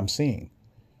is who I'm seeing.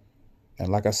 And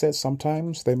like I said,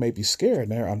 sometimes they may be scared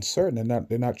and they're uncertain and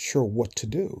they're not sure what to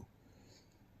do.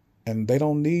 And they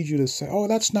don't need you to say, oh,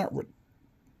 that's not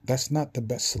the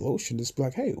best solution. Just be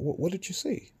like, hey, what did you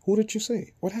see? Who did you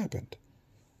see? What happened?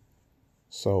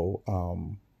 So,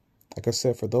 like I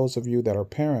said, for those of you that are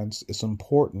parents, it's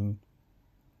important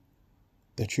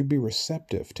that you be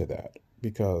receptive to that,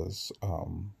 because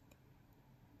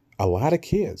a lot of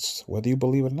kids, whether you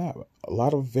believe it or not, a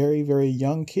lot of very, very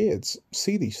young kids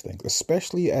see these things,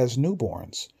 especially as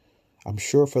newborns. I'm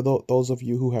sure for those of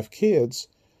you who have kids,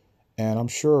 and I'm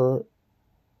sure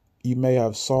you may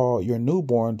have saw your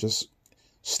newborn just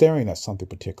staring at something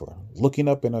particular, looking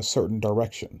up in a certain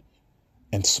direction,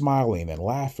 and smiling and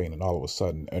laughing, and all of a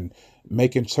sudden, and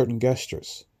making certain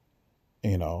gestures.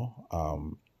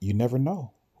 You never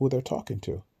know who they're talking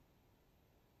to.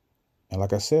 And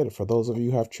like I said, for those of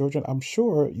you who have children, I'm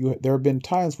sure there have been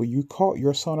times where you caught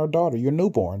your son or daughter, your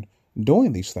newborn,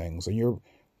 doing these things, and you're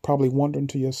probably wondering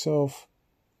to yourself,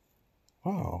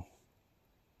 wow,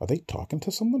 are they talking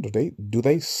to someone? Do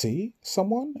they see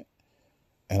someone?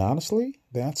 And honestly,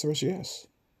 the answer is yes.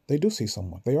 They do see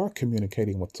someone. They are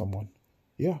communicating with someone.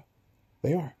 Yeah,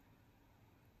 they are.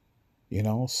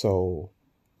 So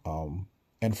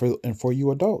and for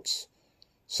you adults,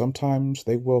 sometimes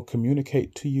they will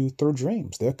communicate to you through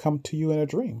dreams. They'll come to you in a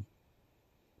dream.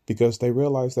 because they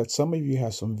realize that some of you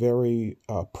have some very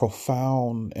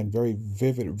profound and very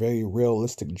vivid, very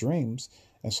realistic dreams.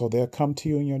 And so they'll come to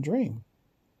you in your dream.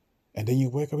 And then you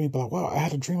wake up and you be like, wow, I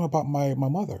had a dream about my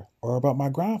mother or about my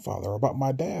grandfather or about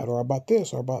my dad or about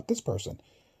this or about this person.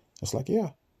 It's like,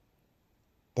 yeah,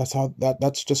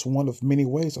 that's just one of many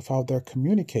ways of how they're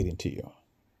communicating to you.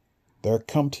 They'll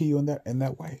come to you in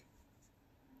that way.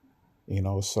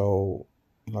 So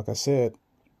like I said,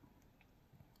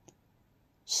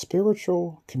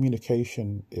 spiritual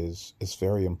communication is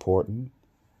very important.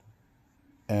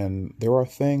 And there are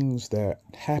things that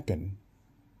happen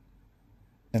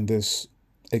in this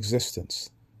existence,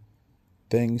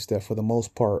 things that for the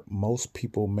most part, most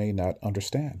people may not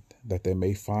understand, that they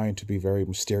may find to be very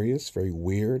mysterious, very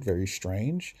weird, very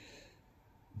strange.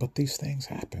 But these things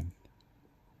happen.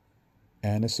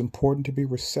 And it's important to be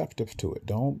receptive to it.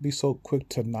 Don't be so quick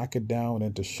to knock it down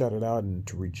and to shut it out and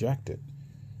to reject it.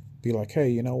 Be like, hey,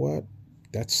 you know what?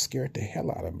 That scared the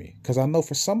hell out of me. Because I know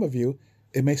for some of you,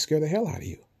 it may scare the hell out of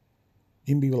you.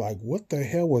 You can be like, what the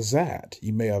hell was that?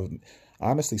 You may have,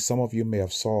 honestly, some of you may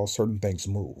have saw certain things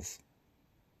move.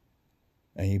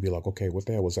 And you'd be like, okay, what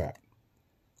the hell was that?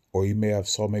 Or you may have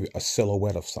saw maybe a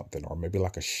silhouette of something, or maybe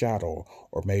like a shadow,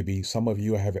 or maybe some of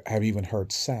you have even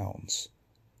heard sounds,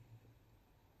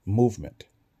 movement,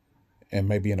 and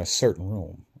maybe in a certain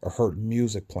room, or heard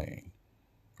music playing,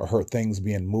 or heard things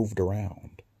being moved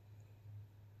around.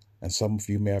 And some of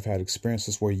you may have had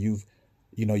experiences where you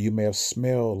may have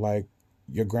smelled like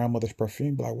your grandmother's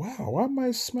perfume. Be like, wow, why am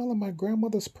I smelling my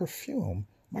grandmother's perfume?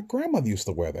 My grandmother used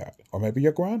to wear that. Or maybe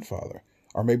your grandfather,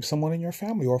 or maybe someone in your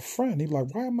family or a friend. You'd be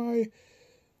like, why am I?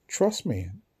 Trust me,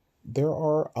 there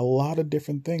are a lot of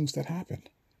different things that happen.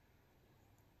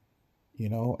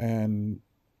 And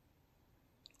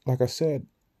like I said,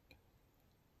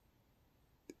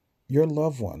 your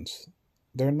loved ones,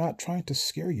 they're not trying to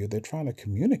scare you. They're trying to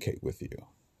communicate with you.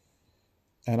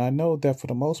 And I know that for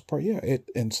the most part, yeah,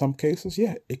 in some cases,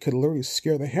 yeah, it could literally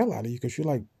scare the hell out of you because you're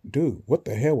like, dude, what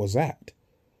the hell was that?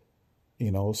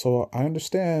 So I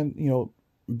understand,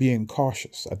 being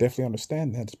cautious. I definitely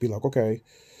understand that, to be like, okay,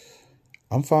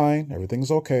 I'm fine.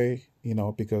 Everything's okay.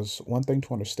 Because one thing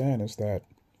to understand is that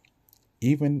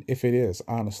even if it is,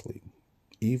 honestly,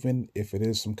 even if it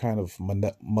is some kind of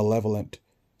malevolent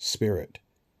spirit,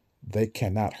 they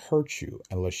cannot hurt you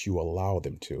unless you allow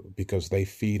them to, because they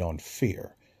feed on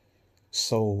fear.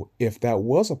 So if that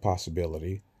was a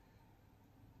possibility,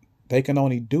 they can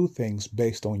only do things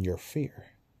based on your fear.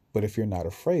 But if you're not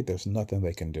afraid, there's nothing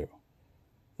they can do.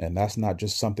 And that's not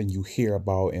just something you hear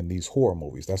about in these horror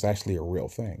movies. That's actually a real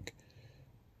thing.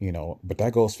 But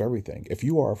that goes for everything. If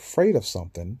you are afraid of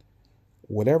something,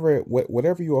 whatever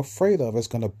you're afraid of is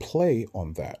going to play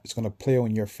on that. It's going to play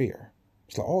on your fear.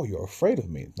 It's like, oh, you're afraid of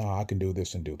me. Now I can do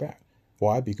this and do that.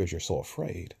 Why? Because you're so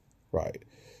afraid, right?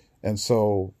 And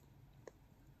so,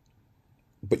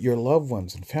 but your loved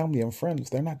ones and family and friends,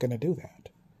 they're not going to do that.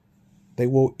 They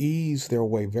will ease their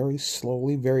way very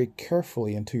slowly, very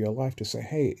carefully into your life to say,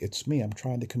 hey, it's me. I'm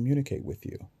trying to communicate with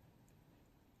you.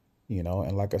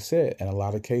 And like I said, in a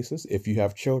lot of cases, if you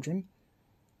have children,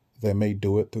 they may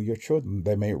do it through your children.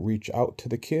 They may reach out to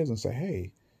the kids and say,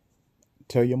 hey,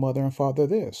 tell your mother and father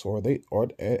this,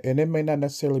 and it may not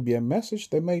necessarily be a message.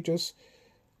 They may just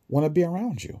want to be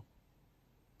around you.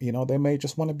 They may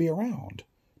just want to be around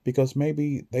because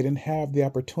maybe they didn't have the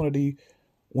opportunity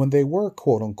when they were,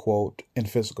 quote unquote, in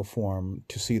physical form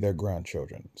to see their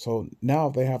grandchildren. So now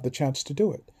they have the chance to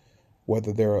do it,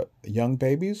 whether they're young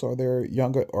babies or they're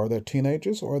younger or they're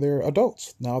teenagers or they're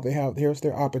adults. Now here's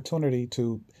their opportunity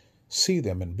to see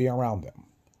them and be around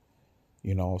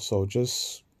them. So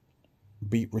just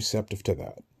be receptive to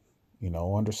that.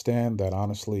 Understand that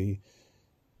honestly,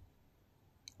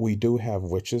 we do have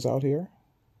witches out here.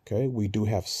 Okay. We do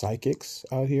have psychics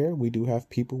out here. We do have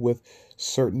people with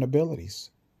certain abilities,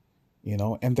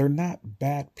 and they're not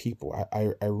bad people.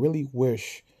 I really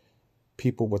wish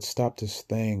people would stop this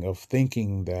thing of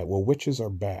thinking that, well, witches are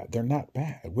bad. They're not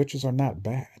bad. Witches are not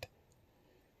bad.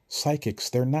 Psychics,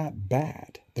 they're not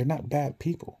bad. They're not bad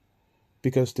people.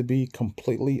 Because to be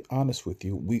completely honest with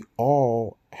you, we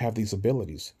all have these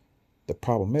abilities. The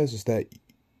problem is that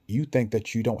you think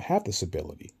that you don't have this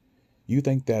ability. You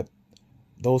think that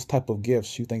those type of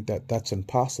gifts, you think that that's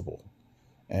impossible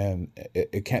and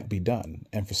it can't be done.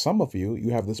 And for some of you, you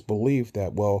have this belief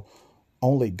that, well,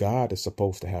 only God is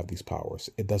supposed to have these powers.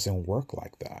 It doesn't work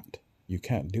like that. You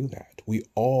can't do that. We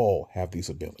all have these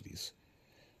abilities.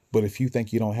 But if you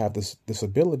think you don't have this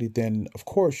ability, then of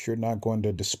course you're not going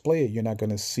to display it. You're not going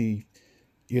to see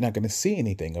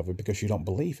anything of it because you don't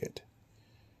believe it.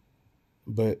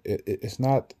 But it's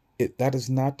not that is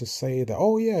not to say that,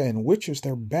 oh yeah, and witches,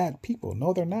 they're bad people.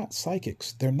 No, they're not.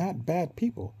 Psychics, they're not bad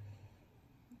people.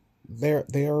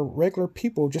 They are regular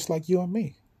people just like you and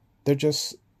me. They're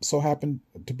just so happen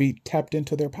to be tapped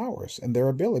into their powers and their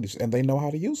abilities, and they know how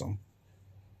to use them.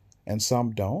 And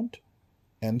some don't,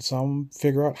 and some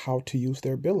figure out how to use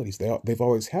their abilities. They've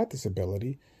always had this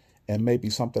ability, and maybe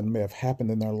something may have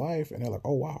happened in their life, and they're like,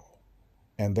 oh wow,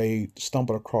 and they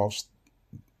stumbled across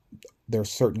their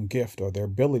certain gift or their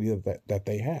ability that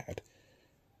they had.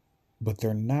 But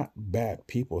they're not bad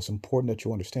people. It's important that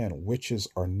you understand witches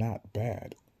are not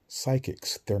bad.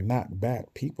 Psychics, they're not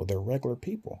bad people. They're regular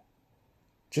people,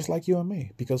 just like you and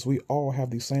me, because we all have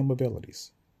these same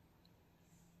abilities.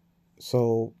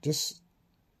 So just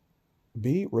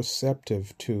be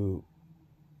receptive to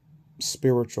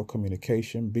spiritual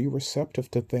communication. Be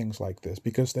receptive to things like this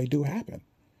because they do happen.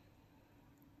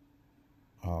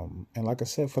 And like I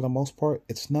said, for the most part,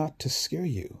 it's not to scare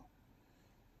you.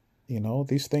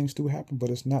 These things do happen, but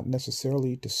it's not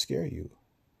necessarily to scare you.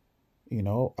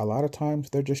 A lot of times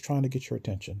they're just trying to get your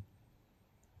attention.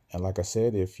 And like I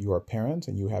said, if you are parents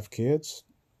and you have kids,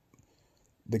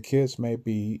 the kids may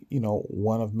be,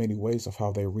 one of many ways of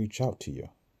how they reach out to you.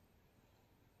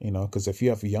 Because if you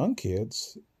have young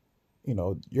kids,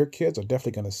 your kids are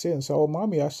definitely going to sit and say, oh,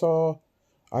 mommy, I saw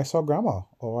grandma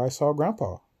or I saw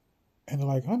grandpa. And they're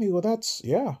like, honey, well,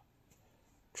 yeah,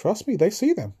 trust me, they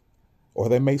see them. Or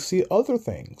they may see other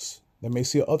things. They may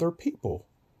see other people.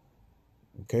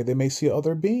 Okay, they may see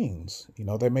other beings.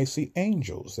 They may see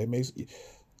angels.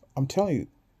 I'm telling you,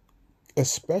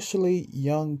 especially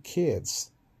young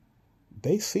kids,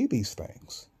 they see these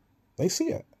things. They see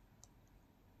it.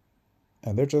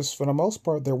 And they're just, for the most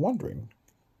part, they're wondering.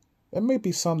 There may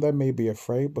be some that may be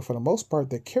afraid, but for the most part,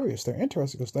 they're curious. They're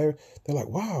interested because they're like,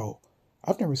 wow,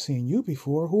 I've never seen you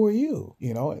before. Who are you?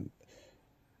 And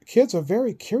kids are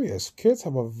very curious. Kids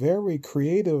have a very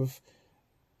creative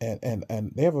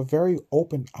and they have a very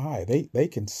open eye. They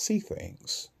can see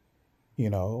things,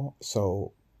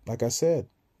 So, like I said,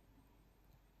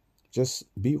 just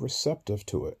be receptive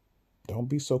to it. Don't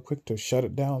be so quick to shut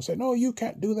it down and say, no, you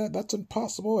can't do that. That's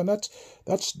impossible. And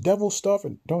that's devil stuff.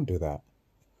 And don't do that.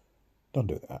 Don't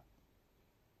do that.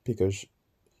 Because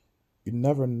you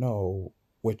never know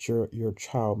what your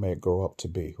child may grow up to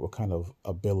be, what kind of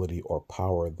ability or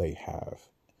power they have.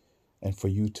 And for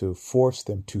you to force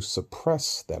them to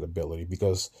suppress that ability,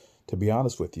 because to be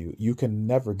honest with you, you can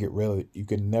never get rid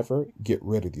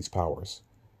of these powers.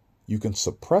 You can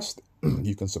suppress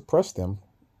them,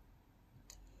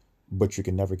 but you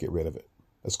can never get rid of it.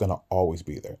 It's going to always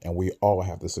be there. And we all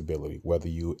have this ability, whether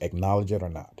you acknowledge it or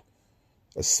not.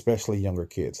 Especially younger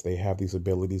kids, they have these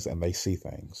abilities and they see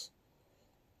things.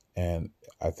 And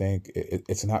I think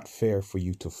it's not fair for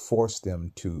you to force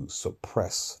them to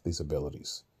suppress these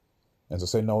abilities. And to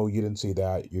say, no, you didn't see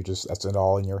that. That's it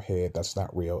all in your head. That's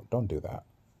not real. Don't do that.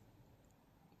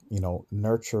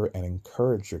 Nurture and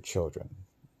encourage your children,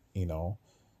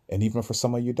 and even for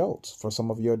some of you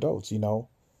adults,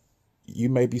 you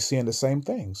may be seeing the same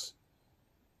things.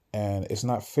 And it's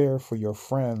not fair for your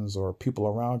friends or people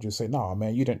around you to say, no,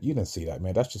 man, you didn't see that,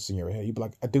 man. That's just in your head. You'd be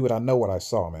like, I know what I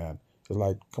saw, man. It's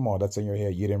like, come on, that's in your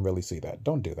head. You didn't really see that.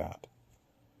 Don't do that.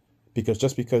 Because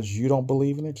just because you don't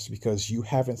believe in it, just because you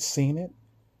haven't seen it,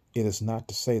 it is not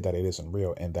to say that it isn't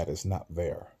real and that it's not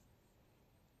there.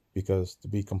 Because to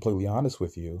be completely honest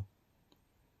with you,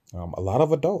 a lot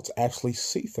of adults actually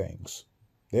see things.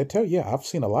 They'll tell you, yeah, I've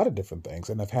seen a lot of different things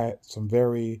and I've had some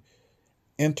very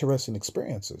interesting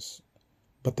experiences.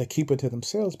 But they keep it to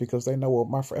themselves because they know,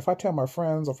 well, if I tell my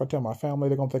friends or if I tell my family,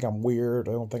 they're going to think I'm weird.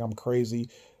 They're going to think I'm crazy.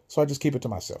 So I just keep it to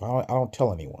myself. I don't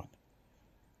tell anyone.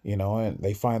 And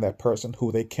they find that person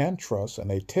who they can trust and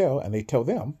they tell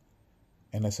them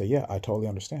and they say, yeah, I totally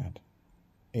understand.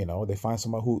 They find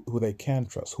someone who they can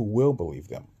trust, who will believe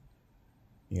them.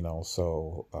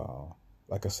 So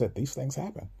like I said, these things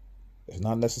happen. It's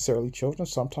not necessarily children.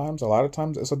 A lot of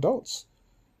times it's adults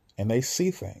and they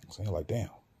see things and you're like, damn,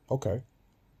 okay.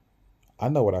 I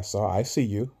know what I saw. I see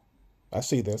you. I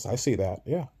see this. I see that.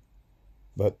 Yeah.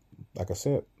 But like I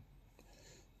said,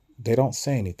 they don't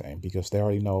say anything because they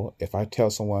already know if I tell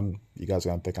someone, you guys are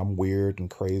going to think I'm weird and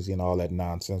crazy and all that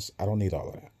nonsense. I don't need all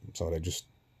of that. So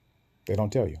they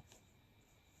don't tell you.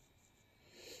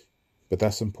 But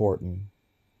that's important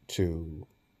to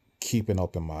keep an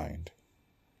open mind.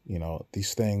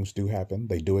 These things do happen.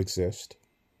 They do exist.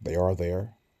 They are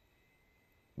there.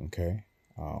 Okay.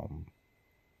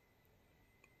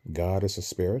 God is a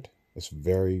spirit. It's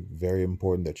very, very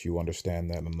important that you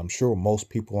understand that. And I'm sure most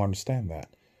people understand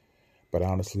that. But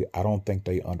honestly, I don't think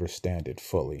they understand it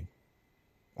fully.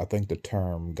 I think the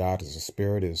term God is a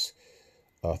spirit is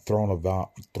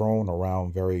thrown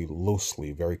around very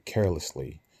loosely, very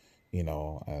carelessly, and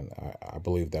I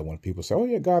believe that when people say, oh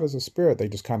yeah, God is a spirit, they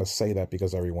just kind of say that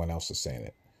because everyone else is saying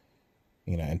it,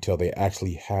 until they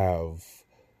actually have,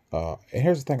 and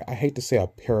here's the thing, I hate to say a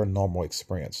paranormal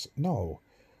experience. No,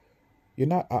 you're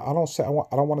not, I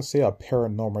don't want to say a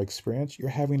paranormal experience. You're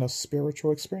having a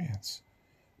spiritual experience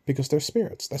because they're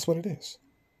spirits. That's what it is.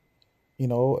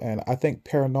 And I think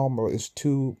paranormal is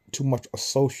too much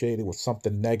associated with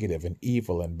something negative and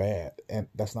evil and bad, and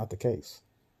that's not the case.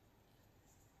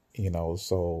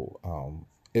 So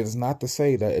it's not to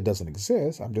say that it doesn't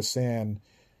exist. I'm just saying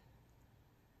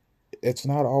it's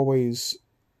not always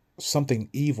something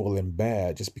evil and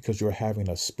bad just because you're having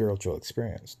a spiritual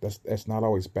experience. That's not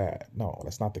always bad. No,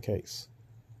 that's not the case.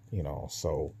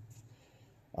 So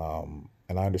and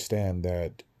I understand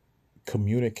that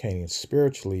communicating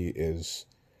spiritually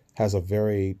has a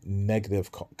very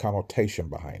negative connotation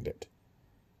behind it,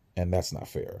 and that's not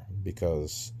fair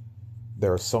because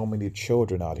there are so many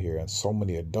children out here and so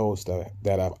many adults that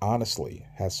have honestly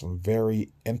had some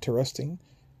very interesting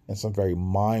and some very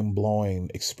mind-blowing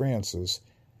experiences,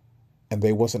 and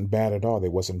they wasn't bad at all. They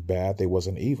wasn't bad, they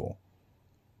wasn't evil,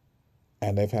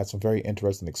 and they've had some very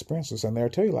interesting experiences, and they'll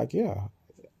tell you like, yeah,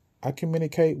 I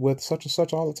communicate with such and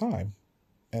such all the time.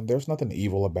 And there's nothing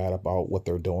evil or bad about what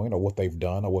they're doing or what they've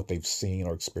done or what they've seen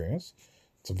or experienced.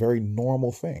 It's a very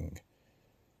normal thing.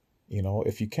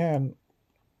 If you can,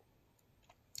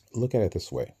 look at it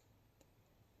this way.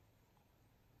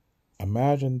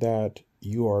 Imagine that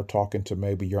you are talking to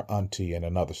maybe your auntie in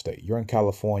another state. You're in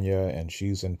California and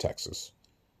she's in Texas.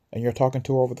 And you're talking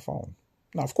to her over the phone.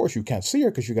 Now, of course, you can't see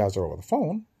her because you guys are over the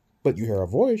phone. But you hear her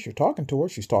voice. You're talking to her.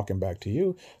 She's talking back to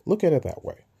you. Look at it that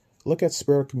way. Look at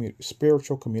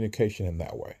spiritual communication in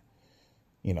that way.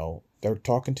 They're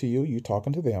talking to you,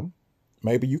 talking to them.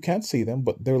 Maybe you can't see them,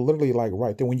 but they're literally like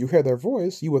right there. When you hear their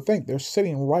voice, you would think they're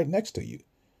sitting right next to you.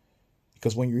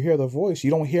 Because when you hear their voice,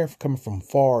 you don't hear it coming from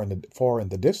far in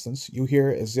the distance. You hear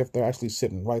it as if they're actually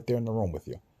sitting right there in the room with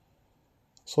you.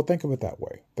 So think of it that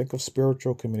way. Think of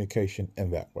spiritual communication in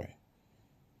that way.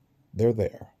 They're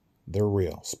there. They're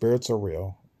real. Spirits are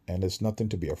real. And it's nothing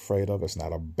to be afraid of. It's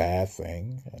not a bad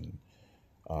thing.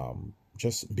 And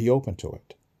just be open to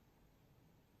it.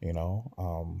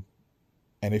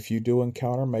 And if you do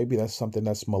encounter, maybe that's something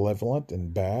that's malevolent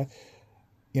and bad.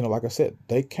 Like I said,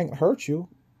 they can't hurt you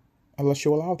unless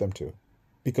you allow them to.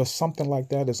 Because something like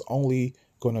that is only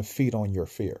going to feed on your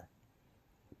fear.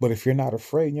 But if you're not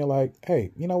afraid and you're like,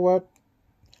 hey, you know what?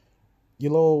 You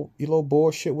little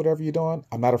bullshit, whatever you're doing,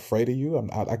 I'm not afraid of you.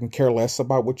 I can care less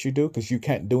about what you do because you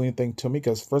can't do anything to me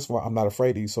because, first of all, I'm not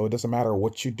afraid of you. So it doesn't matter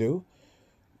what you do.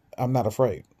 I'm not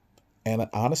afraid. And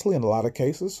honestly, in a lot of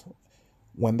cases,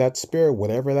 when that spirit,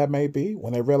 whatever that may be,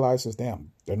 when it realizes,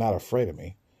 damn, they're not afraid of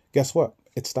me, guess what?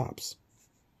 It stops.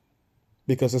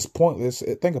 Because it's pointless.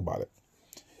 Think about it.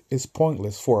 It's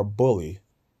pointless for a bully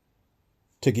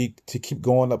to keep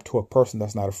going up to a person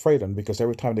that's not afraid of them, because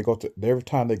every time they go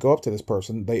up to this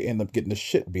person, they end up getting the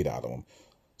shit beat out of them.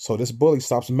 So this bully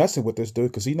stops messing with this dude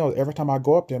because he knows every time I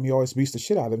go up to him, he always beats the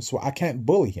shit out of him. So I can't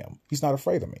bully him. He's not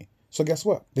afraid of me. So guess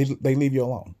what? They leave you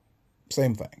alone.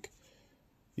 Same thing.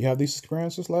 You have these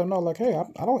experiences, let them know, like, hey,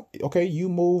 I don't, okay, you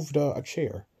moved a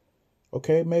chair.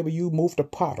 Okay, maybe you moved a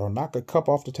pot or knocked a cup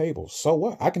off the table. So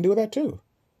what? I can do that too.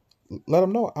 Let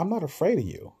them know I'm not afraid of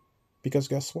you. Because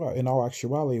guess what? In all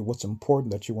actuality, what's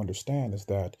important that you understand is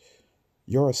that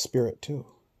you're a spirit too.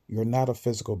 You're not a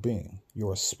physical being.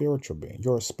 You're a spiritual being.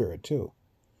 You're a spirit too.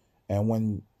 And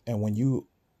when you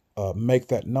make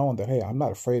that known that, hey, I'm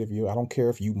not afraid of you. I don't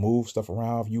care if you move stuff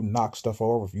around, if you knock stuff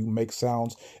over, if you make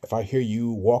sounds, if I hear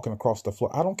you walking across the floor,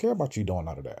 I don't care about you doing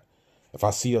none of that. If I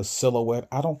see a silhouette,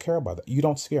 I don't care about that. You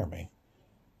don't scare me.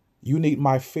 You need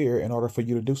my fear in order for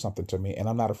you to do something to me, and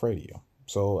I'm not afraid of you.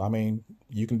 So, I mean,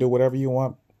 you can do whatever you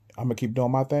want. I'm going to keep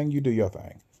doing my thing. You do your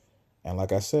thing. And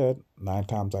like I said, 9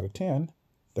 times out of 10,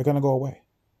 they're going to go away.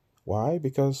 Why?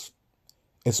 Because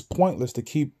it's pointless to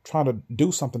keep trying to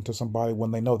do something to somebody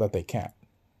when they know that they can't.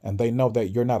 And they know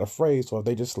that you're not afraid, so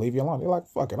they just leave you alone. They're like,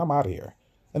 fuck it, I'm out of here.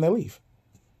 And they leave.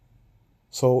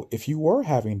 So if you were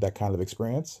having that kind of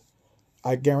experience,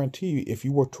 I guarantee you, if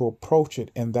you were to approach it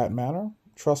in that manner,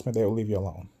 trust me, they will leave you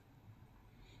alone.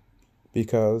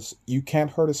 Because you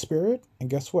can't hurt a spirit, and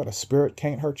guess what? A spirit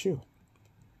can't hurt you.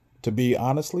 To be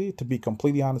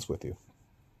completely honest with you.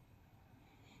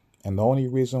 And the only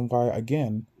reason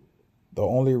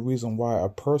why a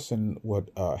person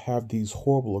would have these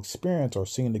horrible experiences or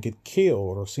seem to get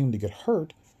killed or seem to get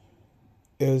hurt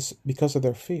is because of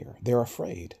their fear. They're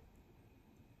afraid.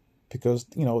 because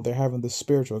they're having this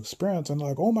spiritual experience and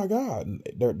like, oh my God, and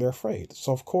they're afraid.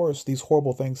 So of course these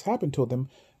horrible things happen to them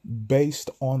based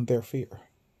on their fear.